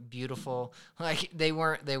were beautiful, like they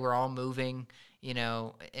were all moving. I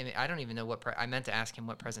mean, I don't even know I meant to ask him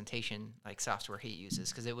what presentation like software he uses,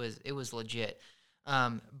 because it was legit.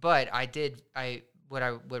 But what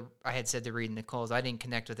I had said to Reed and Nicole is I didn't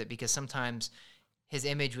connect with it because sometimes his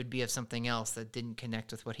image would be of something else that didn't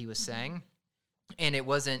connect with what he was saying, and it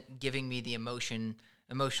wasn't giving me the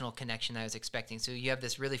emotional connection I was expecting. So you have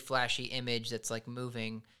this really flashy image that's like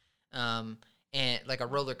moving, and like a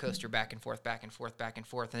roller coaster, back and forth, back and forth, back and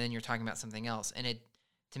forth, and then you're talking about something else. And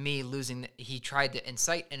to me, he tried to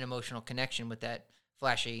incite an emotional connection with that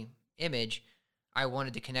flashy image. I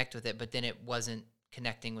wanted to connect with it, but then it wasn't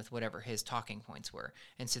connecting with whatever his talking points were,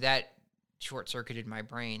 and so that short-circuited my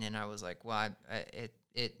brain, and I was like, well,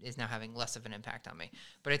 it is now having less of an impact on me.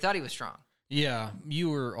 But I thought he was strong. Yeah, you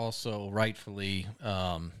were also rightfully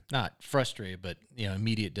not frustrated, but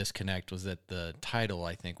immediate disconnect was that the title,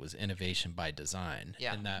 I think, was Innovation by Design,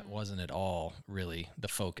 and that wasn't at all really the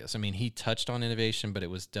focus. I mean, he touched on innovation, but it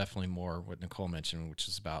was definitely more what Nicole mentioned, which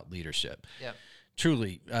is about leadership. Yep.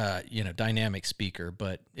 Truly, dynamic speaker,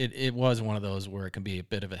 but it was one of those where it can be a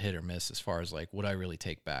bit of a hit or miss as far as like what I really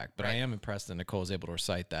take back. But right. I am impressed that Nicole was able to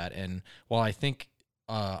recite that. And while I think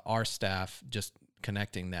our staff just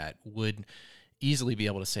connecting that would easily be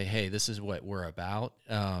able to say, hey, this is what we're about,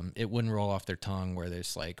 it wouldn't roll off their tongue where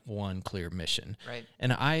there's like one clear mission. Right.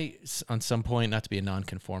 And I, on some point, not to be a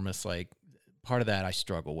nonconformist, like, part of that I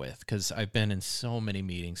struggle with because I've been in so many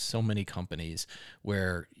meetings, so many companies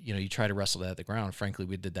where, you try to wrestle that at the ground. Frankly,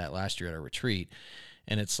 we did that last year at our retreat.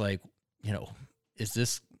 And it's like,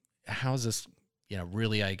 how's this,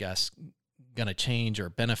 really, I guess, going to change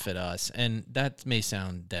or benefit us? And that may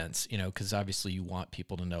sound dense, because obviously you want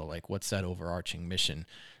people to know, like, what's that overarching mission?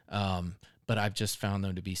 But I've just found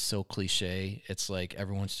them to be so cliche. It's like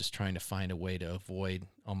everyone's just trying to find a way to avoid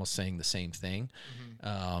almost saying the same thing.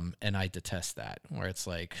 Mm-hmm. And I detest that, where it's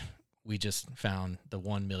like we just found the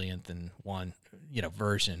 1 millionth and one,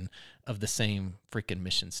 version of the same freaking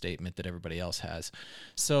mission statement that everybody else has.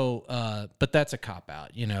 So, but that's a cop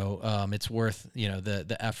out, it's worth,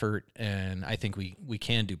 the effort. And I think we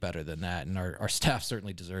can do better than that. And our staff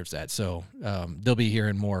certainly deserves that. So, they'll be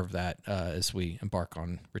hearing more of that, as we embark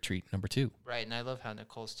on retreat number 2. Right. And I love how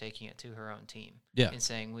Nicole's taking it to her own team. Yeah. And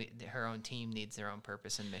saying her own team needs their own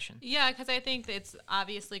purpose and mission. Yeah. Cause I think it's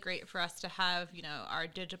obviously great for us to have, our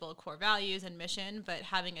Digible core values and mission, but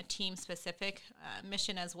having a team specific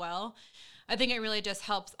mission as well. I think it really just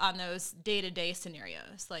helps on those day-to-day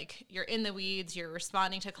scenarios. Like you're in the weeds, you're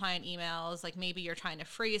responding to client emails, like maybe you're trying to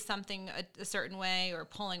phrase something a certain way or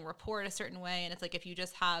pulling report a certain way. And it's like, if you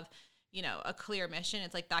just have, a clear mission,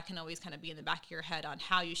 it's like that can always kind of be in the back of your head on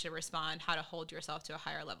how you should respond, how to hold yourself to a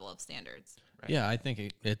higher level of standards. Right. Yeah, I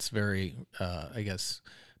think it's very,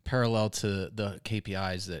 parallel to the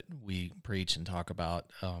KPIs that we preach and talk about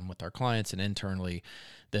with our clients and internally,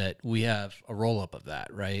 that we have a roll-up of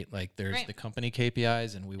that, right? Like there's the company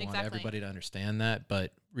KPIs, and we want everybody to understand that,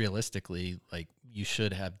 but realistically, like you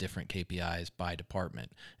should have different KPIs by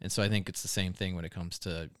department. And so I think it's the same thing when it comes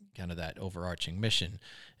to kind of that overarching mission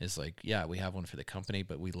is like, yeah, we have one for the company,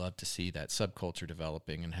 but we love to see that subculture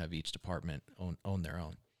developing and have each department own their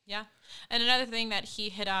own. Yeah. And another thing that he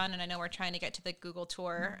hit on, and I know we're trying to get to the Google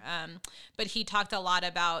tour, but he talked a lot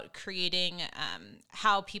about creating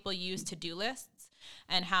how people use to-do lists,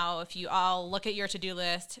 and how if you all look at your to-do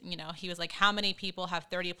list, he was like, how many people have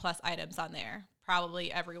 30 plus items on there?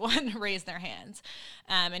 Probably everyone raised their hands.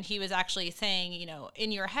 And he was actually saying,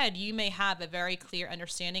 in your head, you may have a very clear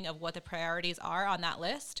understanding of what the priorities are on that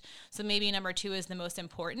list. So maybe number 2 is the most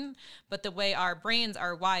important, but the way our brains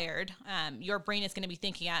are wired, your brain is going to be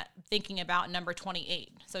thinking about number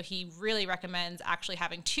 28. So he really recommends actually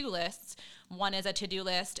having 2 lists. One is a to-do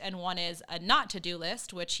list and one is a not to-do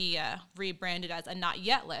list, which he rebranded as a not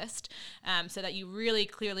yet list, so that you really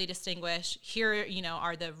clearly distinguish here,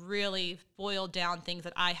 are the really boiled down things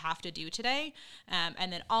that I have to do today.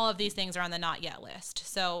 And then all of these things are on the not yet list.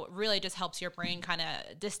 So really just helps your brain kind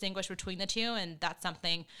of distinguish between the two. And that's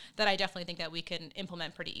something that I definitely think that we can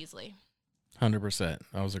implement pretty easily. 100%.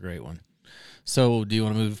 That was a great one. So do you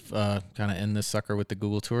want to move, kind of end this sucker with the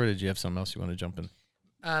Google tour? Or did you have something else you want to jump in?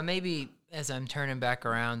 Maybe as I'm turning back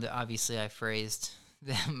around, obviously I phrased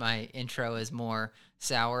that my intro is more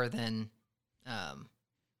sour than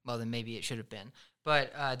well, then maybe it should have been.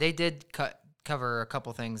 But they did cover a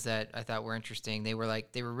couple things that I thought were interesting. They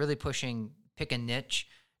were really pushing pick a niche.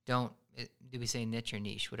 Did we say niche or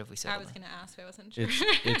niche? What have we said? I was going to ask. I wasn't sure.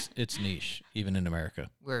 It's niche, even in America.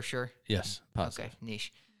 We're sure? Yes. Positive. Okay,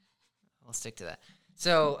 niche. We'll stick to that.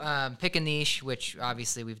 So pick a niche, which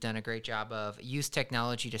obviously we've done a great job of. Use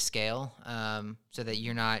technology to scale, so that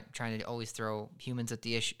you're not trying to always throw humans at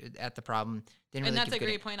the problem. And that's a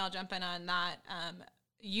great point. I'll jump in on that.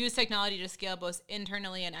 Use technology to scale both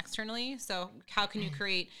internally and externally. So how can you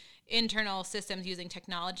create internal systems using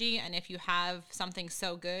technology? And if you have something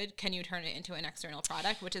so good, can you turn it into an external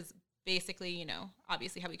product, which is basically,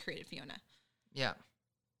 obviously how we created Fiona. Yeah.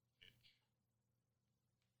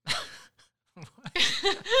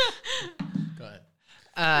 Go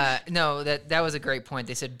ahead. No, that was a great point.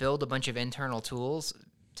 They said build a bunch of internal tools,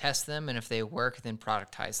 test them, and if they work, then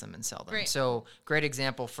productize them and sell them. Great. So great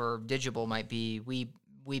example for Digible might be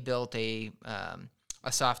we built a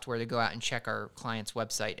software to go out and check our client's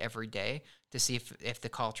website every day to see if the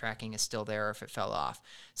call tracking is still there or if it fell off.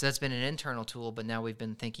 So that's been an internal tool, but now we've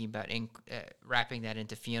been thinking about wrapping that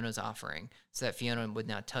into Fiona's offering so that Fiona would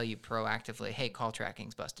now tell you proactively, hey, call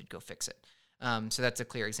tracking's busted, go fix it. So that's a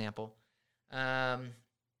clear example. And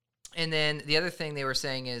then the other thing they were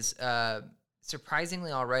saying is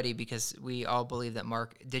surprisingly already, because we all believe that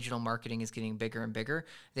digital marketing is getting bigger and bigger,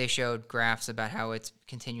 they showed graphs about how it's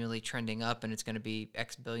continually trending up and it's going to be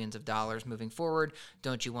X billions of dollars moving forward.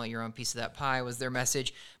 Don't you want your own piece of that pie was their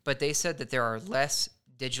message. But they said that there are less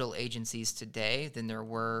digital agencies today than there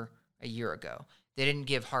were a year ago. They didn't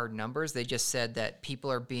give hard numbers. They just said that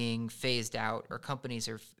people are being phased out, or companies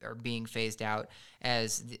are being phased out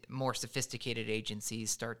as the more sophisticated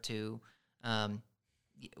agencies start to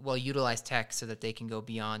utilize tech so that they can go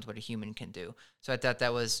beyond what a human can do. So I thought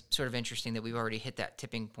that was sort of interesting that we've already hit that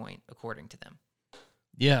tipping point according to them.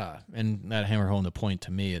 Yeah, and that hammer home the point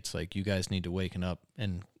to me, it's like you guys need to waken up.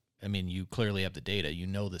 And I mean, you clearly have the data. You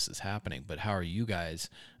know this is happening, but how are you guys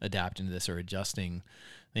adapting to this or adjusting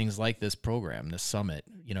things like this program, this summit,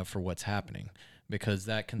 for what's happening? Because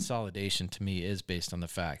that consolidation to me is based on the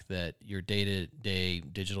fact that your day-to-day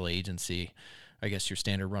digital agency, I guess your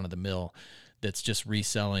standard run-of-the-mill, that's just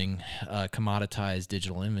reselling commoditized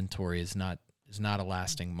digital inventory is not a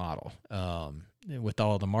lasting model. With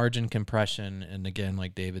all the margin compression, and again,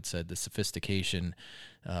 like David said, the sophistication,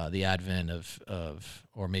 the advent of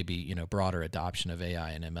or maybe broader adoption of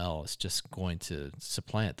AI and ML is just going to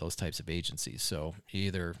supplant those types of agencies. So you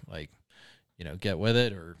either get with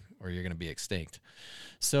it or you're going to be extinct.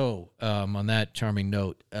 So on that charming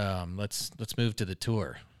note, let's move to the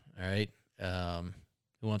tour. All right,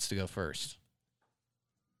 who wants to go first?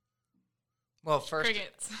 Well,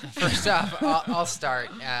 first off, I'll start.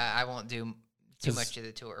 I won't do too much of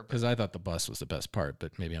the tour. Because I thought the bus was the best part,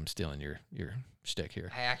 but maybe I'm stealing your shtick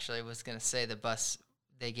here. I actually was going to say the bus,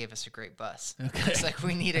 they gave us a great bus. Okay. It's like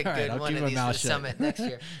we need a good one of these for the summit next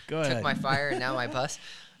year. Go ahead. Took my fire and now my bus.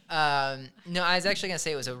 No, I was actually going to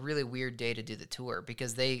say it was a really weird day to do the tour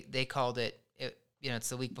because they called it, it's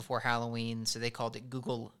the week before Halloween, so they called it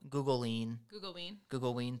Googleine.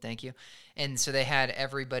 Googleine, thank you. And so they had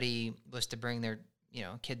everybody was to bring their,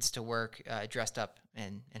 kids to work dressed up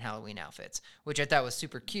in Halloween outfits, which I thought was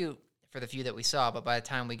super cute for the few that we saw. But by the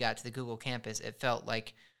time we got to the Google campus, it felt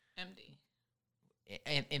like empty.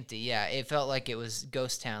 Yeah, it felt like it was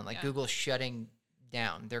ghost town. Like Google's shutting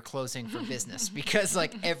down. They're closing for business because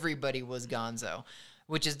like everybody was gonzo,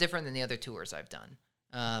 which is different than the other tours I've done.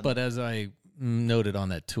 But as I noted on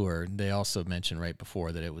that tour, they also mentioned right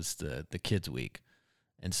before that it was the kids week.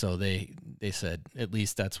 And so they said, at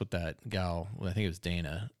least that's what that gal, I think it was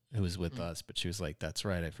Dana, who was with us, but she was like, that's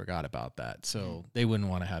right, I forgot about that. So they wouldn't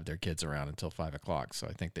want to have their kids around until 5 o'clock. So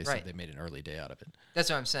I think they said they made an early day out of it.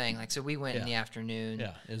 That's what I'm saying. Like, so we went in the afternoon.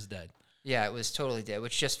 Yeah, it was dead. Yeah, it was totally dead,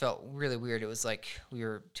 which just felt really weird. It was like we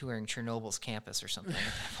were touring Chernobyl's campus or something at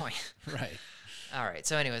that point. Right. All right.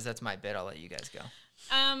 So anyways, that's my bit. I'll let you guys go.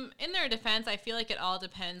 In their defense, I feel like it all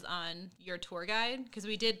depends on your tour guide, because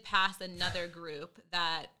we did pass another group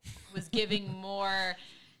that was giving more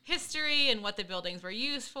history and what the buildings were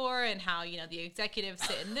used for and how, the executives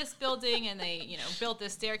sit in this building and they, built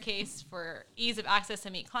this staircase for ease of access to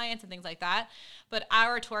meet clients and things like that. But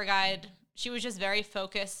our tour guide, she was just very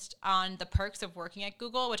focused on the perks of working at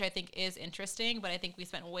Google, which I think is interesting, but I think we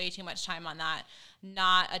spent way too much time on that.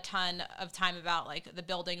 Not a ton of time about like the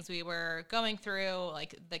buildings we were going through,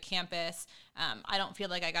 like the campus. I don't feel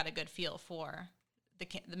like I got a good feel for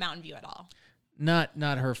the Mountain View at all. Not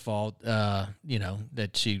her fault.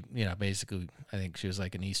 That she, basically, I think she was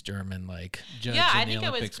like an East German judge. Yeah, I in the think it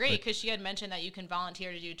was Olympics, great but- because she had mentioned that you can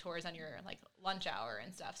volunteer to do tours on your lunch hour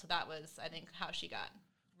and stuff. So that was, I think, how she got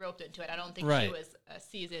roped into it. I don't think she Right. was a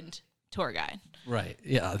seasoned tour guide. Right.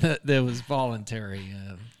 Yeah. That was voluntary,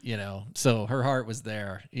 so her heart was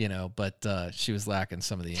there, but she was lacking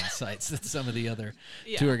some of the insights that some of the other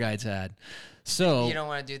tour guides had. So You don't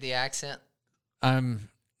want to do the accent?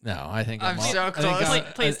 No, I think I'm all- so I think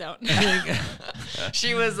close. Please don't. I think-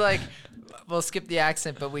 She was like, we'll skip the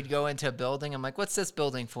accent, but we'd go into a building. I'm like, what's this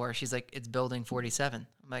building for? She's like, it's building 47.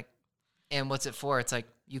 I'm like, and what's it for? It's like,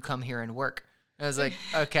 you come here and work. I was like,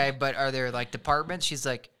 okay, but are there departments? She's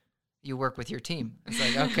like, you work with your team. It's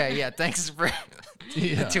like, okay, yeah, thanks for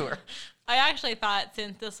the tour. I actually thought,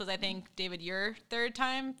 since this was, I think, David, your third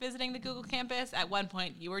time visiting the Google campus, at one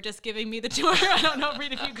point you were just giving me the tour. I don't know,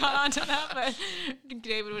 Reed, if you got onto that, but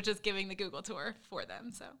David was just giving the Google tour for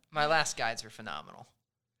them. So My last guides were phenomenal.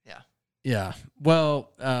 Yeah. Yeah.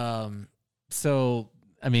 Well, so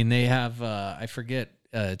I mean, they have I forget.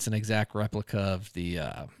 It's an exact replica of the.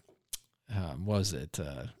 What was it?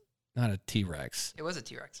 Not a T-Rex. It was a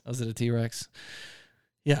T-Rex. Was it a T-Rex?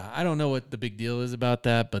 Yeah, I don't know what the big deal is about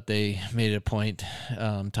that, but they made it a point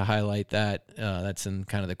to highlight that. That's in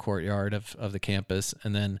kind of the courtyard of the campus.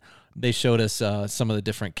 And then they showed us some of the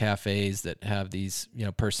different cafes that have these,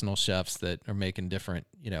 personal chefs that are making different,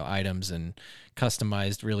 items and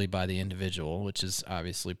customized really by the individual, which is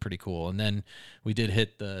obviously pretty cool. And then we did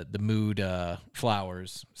hit the mood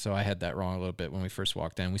flowers. So I had that wrong a little bit when we first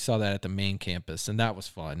walked in. We saw that at the main campus, and that was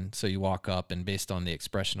fun. So you walk up, and based on the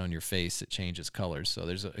expression on your face, it changes colors. So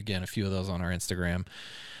there's, again, a few of those on our Instagram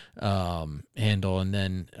handle. And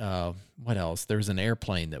then what else? There was an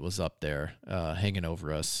airplane that was up there hanging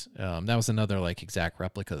over us. That was another exact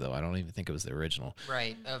replica, though. I don't even think it was the original.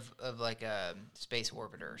 Right, of like a space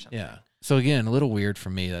orbiter or something. Yeah. So again, a little weird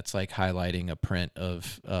for me. That's like highlighting a print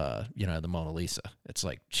of the Mona Lisa. It's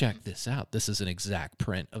like, check this out. This is an exact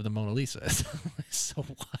print of the Mona Lisa. So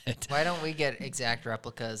what? Why don't we get exact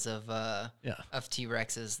replicas of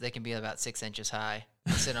T-Rexes? They can be about 6 inches high.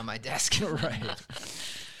 Sit on my desk. Right.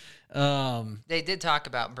 They did talk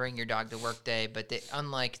about bring your dog to work day, but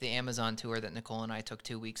unlike the Amazon tour that Nicole and I took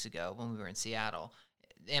 2 weeks ago when we were in Seattle,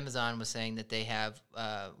 Amazon was saying that they have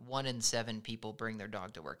 1 in 7 people bring their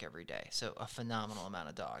dog to work every day. So a phenomenal amount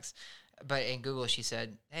of dogs. But in Google, she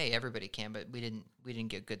said, hey, everybody can, but we didn't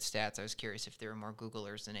get good stats. I was curious if there were more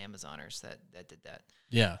Googlers than Amazoners that did that.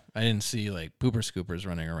 Yeah, I didn't see pooper scoopers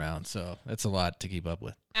running around, so that's a lot to keep up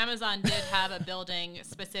with. Amazon did have a building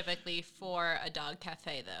specifically for a dog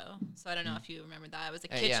cafe, though. So I don't know if you remember that. It was a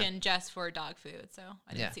kitchen just for dog food, so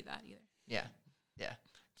I didn't see that either. Yeah.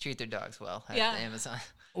 Treat their dogs well at Amazon.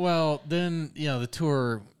 Well, then, the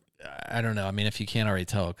tour, I don't know. I mean, if you can't already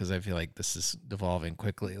tell, because I feel like this is devolving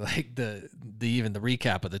quickly, even the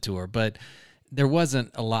recap of the tour, but there wasn't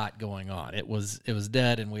a lot going on. It was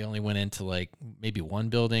dead, and we only went into maybe one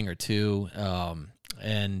building or two.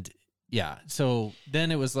 And yeah, so then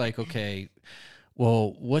it was okay,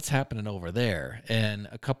 well, what's happening over there? And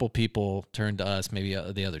a couple people turned to us, maybe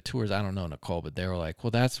the other tours. I don't know, Nicole, but they were like,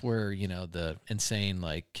 well, that's where, the insane,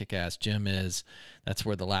 kick-ass gym is. That's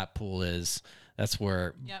where the lap pool is. That's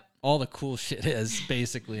where all the cool shit is,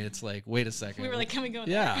 basically. It's like, wait a second. We were can we go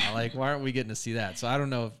there? Yeah, why aren't we getting to see that? So I don't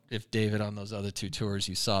know if David, on those other 2 tours,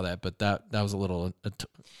 you saw that, but that was a little...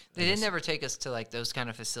 They didn't ever take us to those kind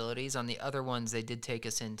of facilities. On the other ones, they did take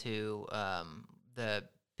us into the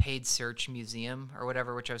paid search museum or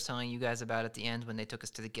whatever, which I was telling you guys about at the end when they took us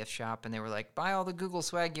to the gift shop and they were like, buy all the Google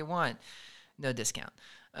swag you want. No discount.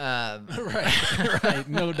 Right.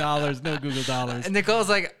 No dollars, no Google dollars. And Nicole's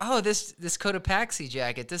like, oh, this Cotopaxi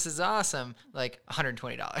jacket, this is awesome.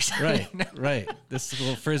 $120. Right. This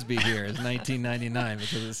little Frisbee here is $19.99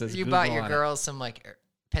 because it says you Google bought your on girls some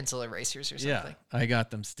pencil erasers or something. Yeah, I got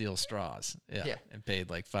them steel straws. Yeah. And paid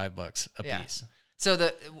 $5 a piece. So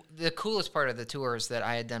the coolest part of the tours that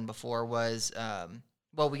I had done before was,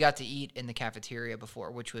 we got to eat in the cafeteria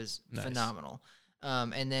before, which was phenomenal.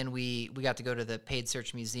 And then we got to go to the paid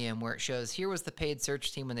search museum where it shows here was the paid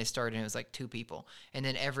search team when they started, and it was 2 people. And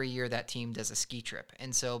then every year that team does a ski trip.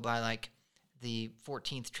 And so by the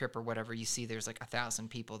 14th trip or whatever, you see there's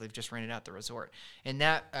 1,000 people. They've just rented out the resort. And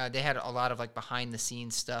that they had a lot of behind the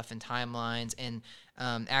scenes stuff and timelines and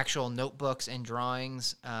actual notebooks and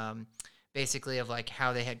drawings, basically of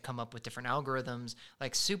how they had come up with different algorithms,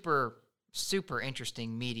 super, super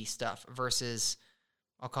interesting, meaty stuff versus,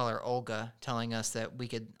 I'll call her Olga, telling us that we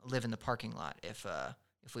could live in the parking lot if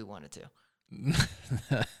we wanted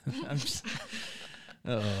to.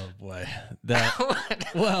 Oh boy, out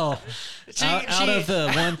of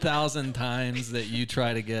the 1,000 times that you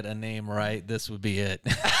try to get a name right, this would be it,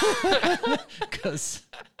 because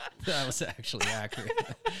that was actually accurate.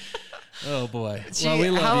 Oh boy. Well,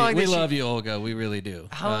 we love you, Olga. We really do.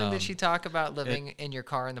 How long did she talk about living in your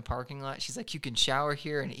car in the parking lot? She's like, you can shower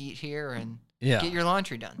here and eat here and get your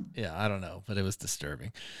laundry done. Yeah, I don't know, but it was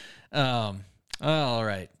disturbing. All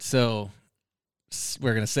right. So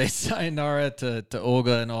we're going to say sayonara to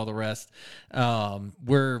Olga and all the rest.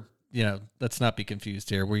 We're, let's not be confused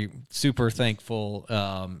here. We're super thankful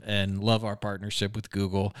and love our partnership with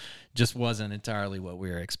Google. Just wasn't entirely what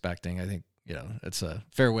we were expecting. I think, it's a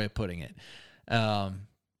fair way of putting it.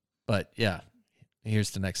 But yeah,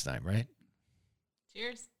 here's to next time, right?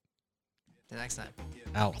 Cheers. The next time.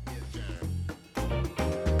 Out.